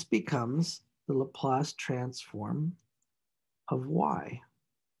infinity, this becomes the Laplace transform of y.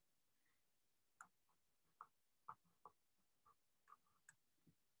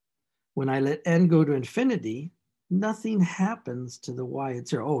 When I let n go to infinity, nothing happens to the y at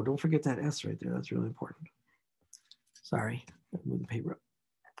 0. Oh, don't forget that s right there. That's really important. Sorry, move the paper up.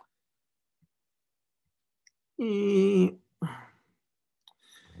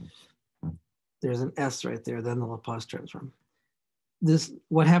 There's an s right there, then the Laplace transform. This,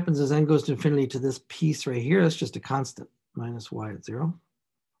 what happens is n goes to infinity to this piece right here. That's just a constant, minus y at 0.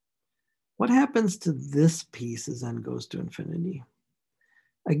 What happens to this piece as n goes to infinity?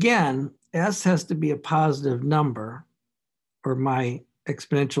 Again, s has to be a positive number or my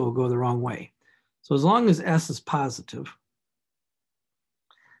exponential will go the wrong way. So as long as s is positive,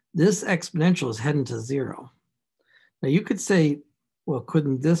 this exponential is heading to 0. Now you could say, well,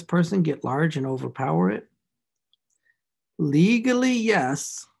 couldn't this person get large and overpower it? Legally,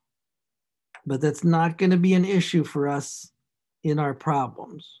 yes. but that's not going to be an issue for us in our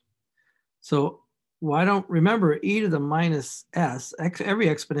problems. So why don't, remember, e to the minus s, every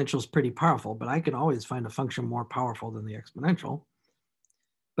exponential is pretty powerful, but I can always find a function more powerful than the exponential.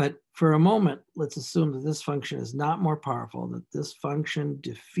 But for a moment, let's assume that this function is not more powerful, that this function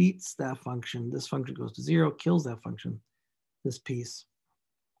defeats that function. This function goes to 0, kills that function. This piece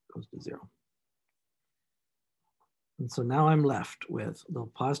goes to 0. And so now I'm left with the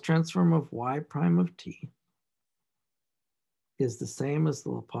Laplace transform of y prime of t is the same as the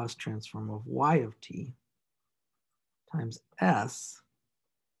Laplace transform of y of t times s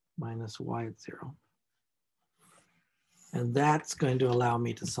minus y at 0. And that's going to allow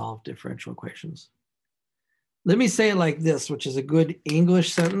me to solve differential equations. Let me say it like this, which is a good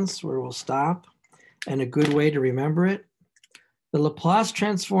English sentence where we'll stop and a good way to remember it. The Laplace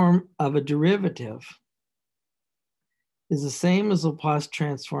transform of a derivative is the same as the Laplace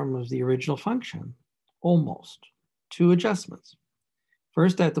transform of the original function, almost. 2 adjustments.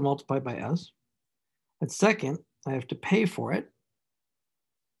 First, I have to multiply by s. And second, I have to pay for it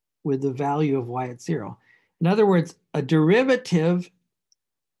with the value of y at 0. In other words, a derivative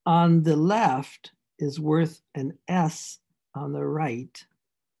on the left is worth an s on the right,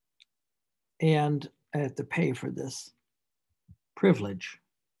 and I have to pay for this privilege.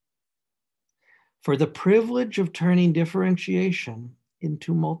 For the privilege of turning differentiation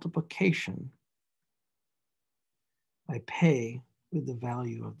into multiplication, I pay with the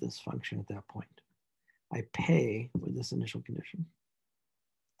value of this function at that point. I pay with this initial condition.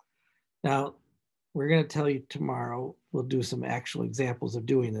 Now, we're going to tell you tomorrow, we'll do some actual examples of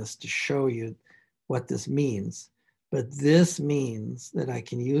doing this to show you what this means. But this means that I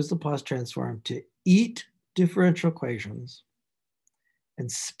can use the Laplace transform to eat differential equations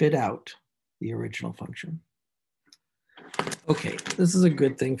and spit out the original function. Okay, this is a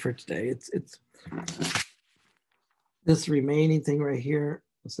good thing for today. It's this remaining thing right here,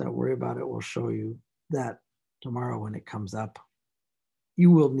 let's not worry about it. We'll show you that tomorrow when it comes up.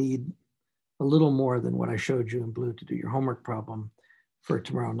 You will need a little more than what I showed you in blue to do your homework problem for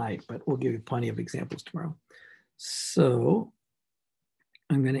tomorrow night, but we'll give you plenty of examples tomorrow. So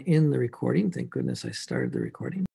I'm going to end the recording. Thank goodness I started the recording.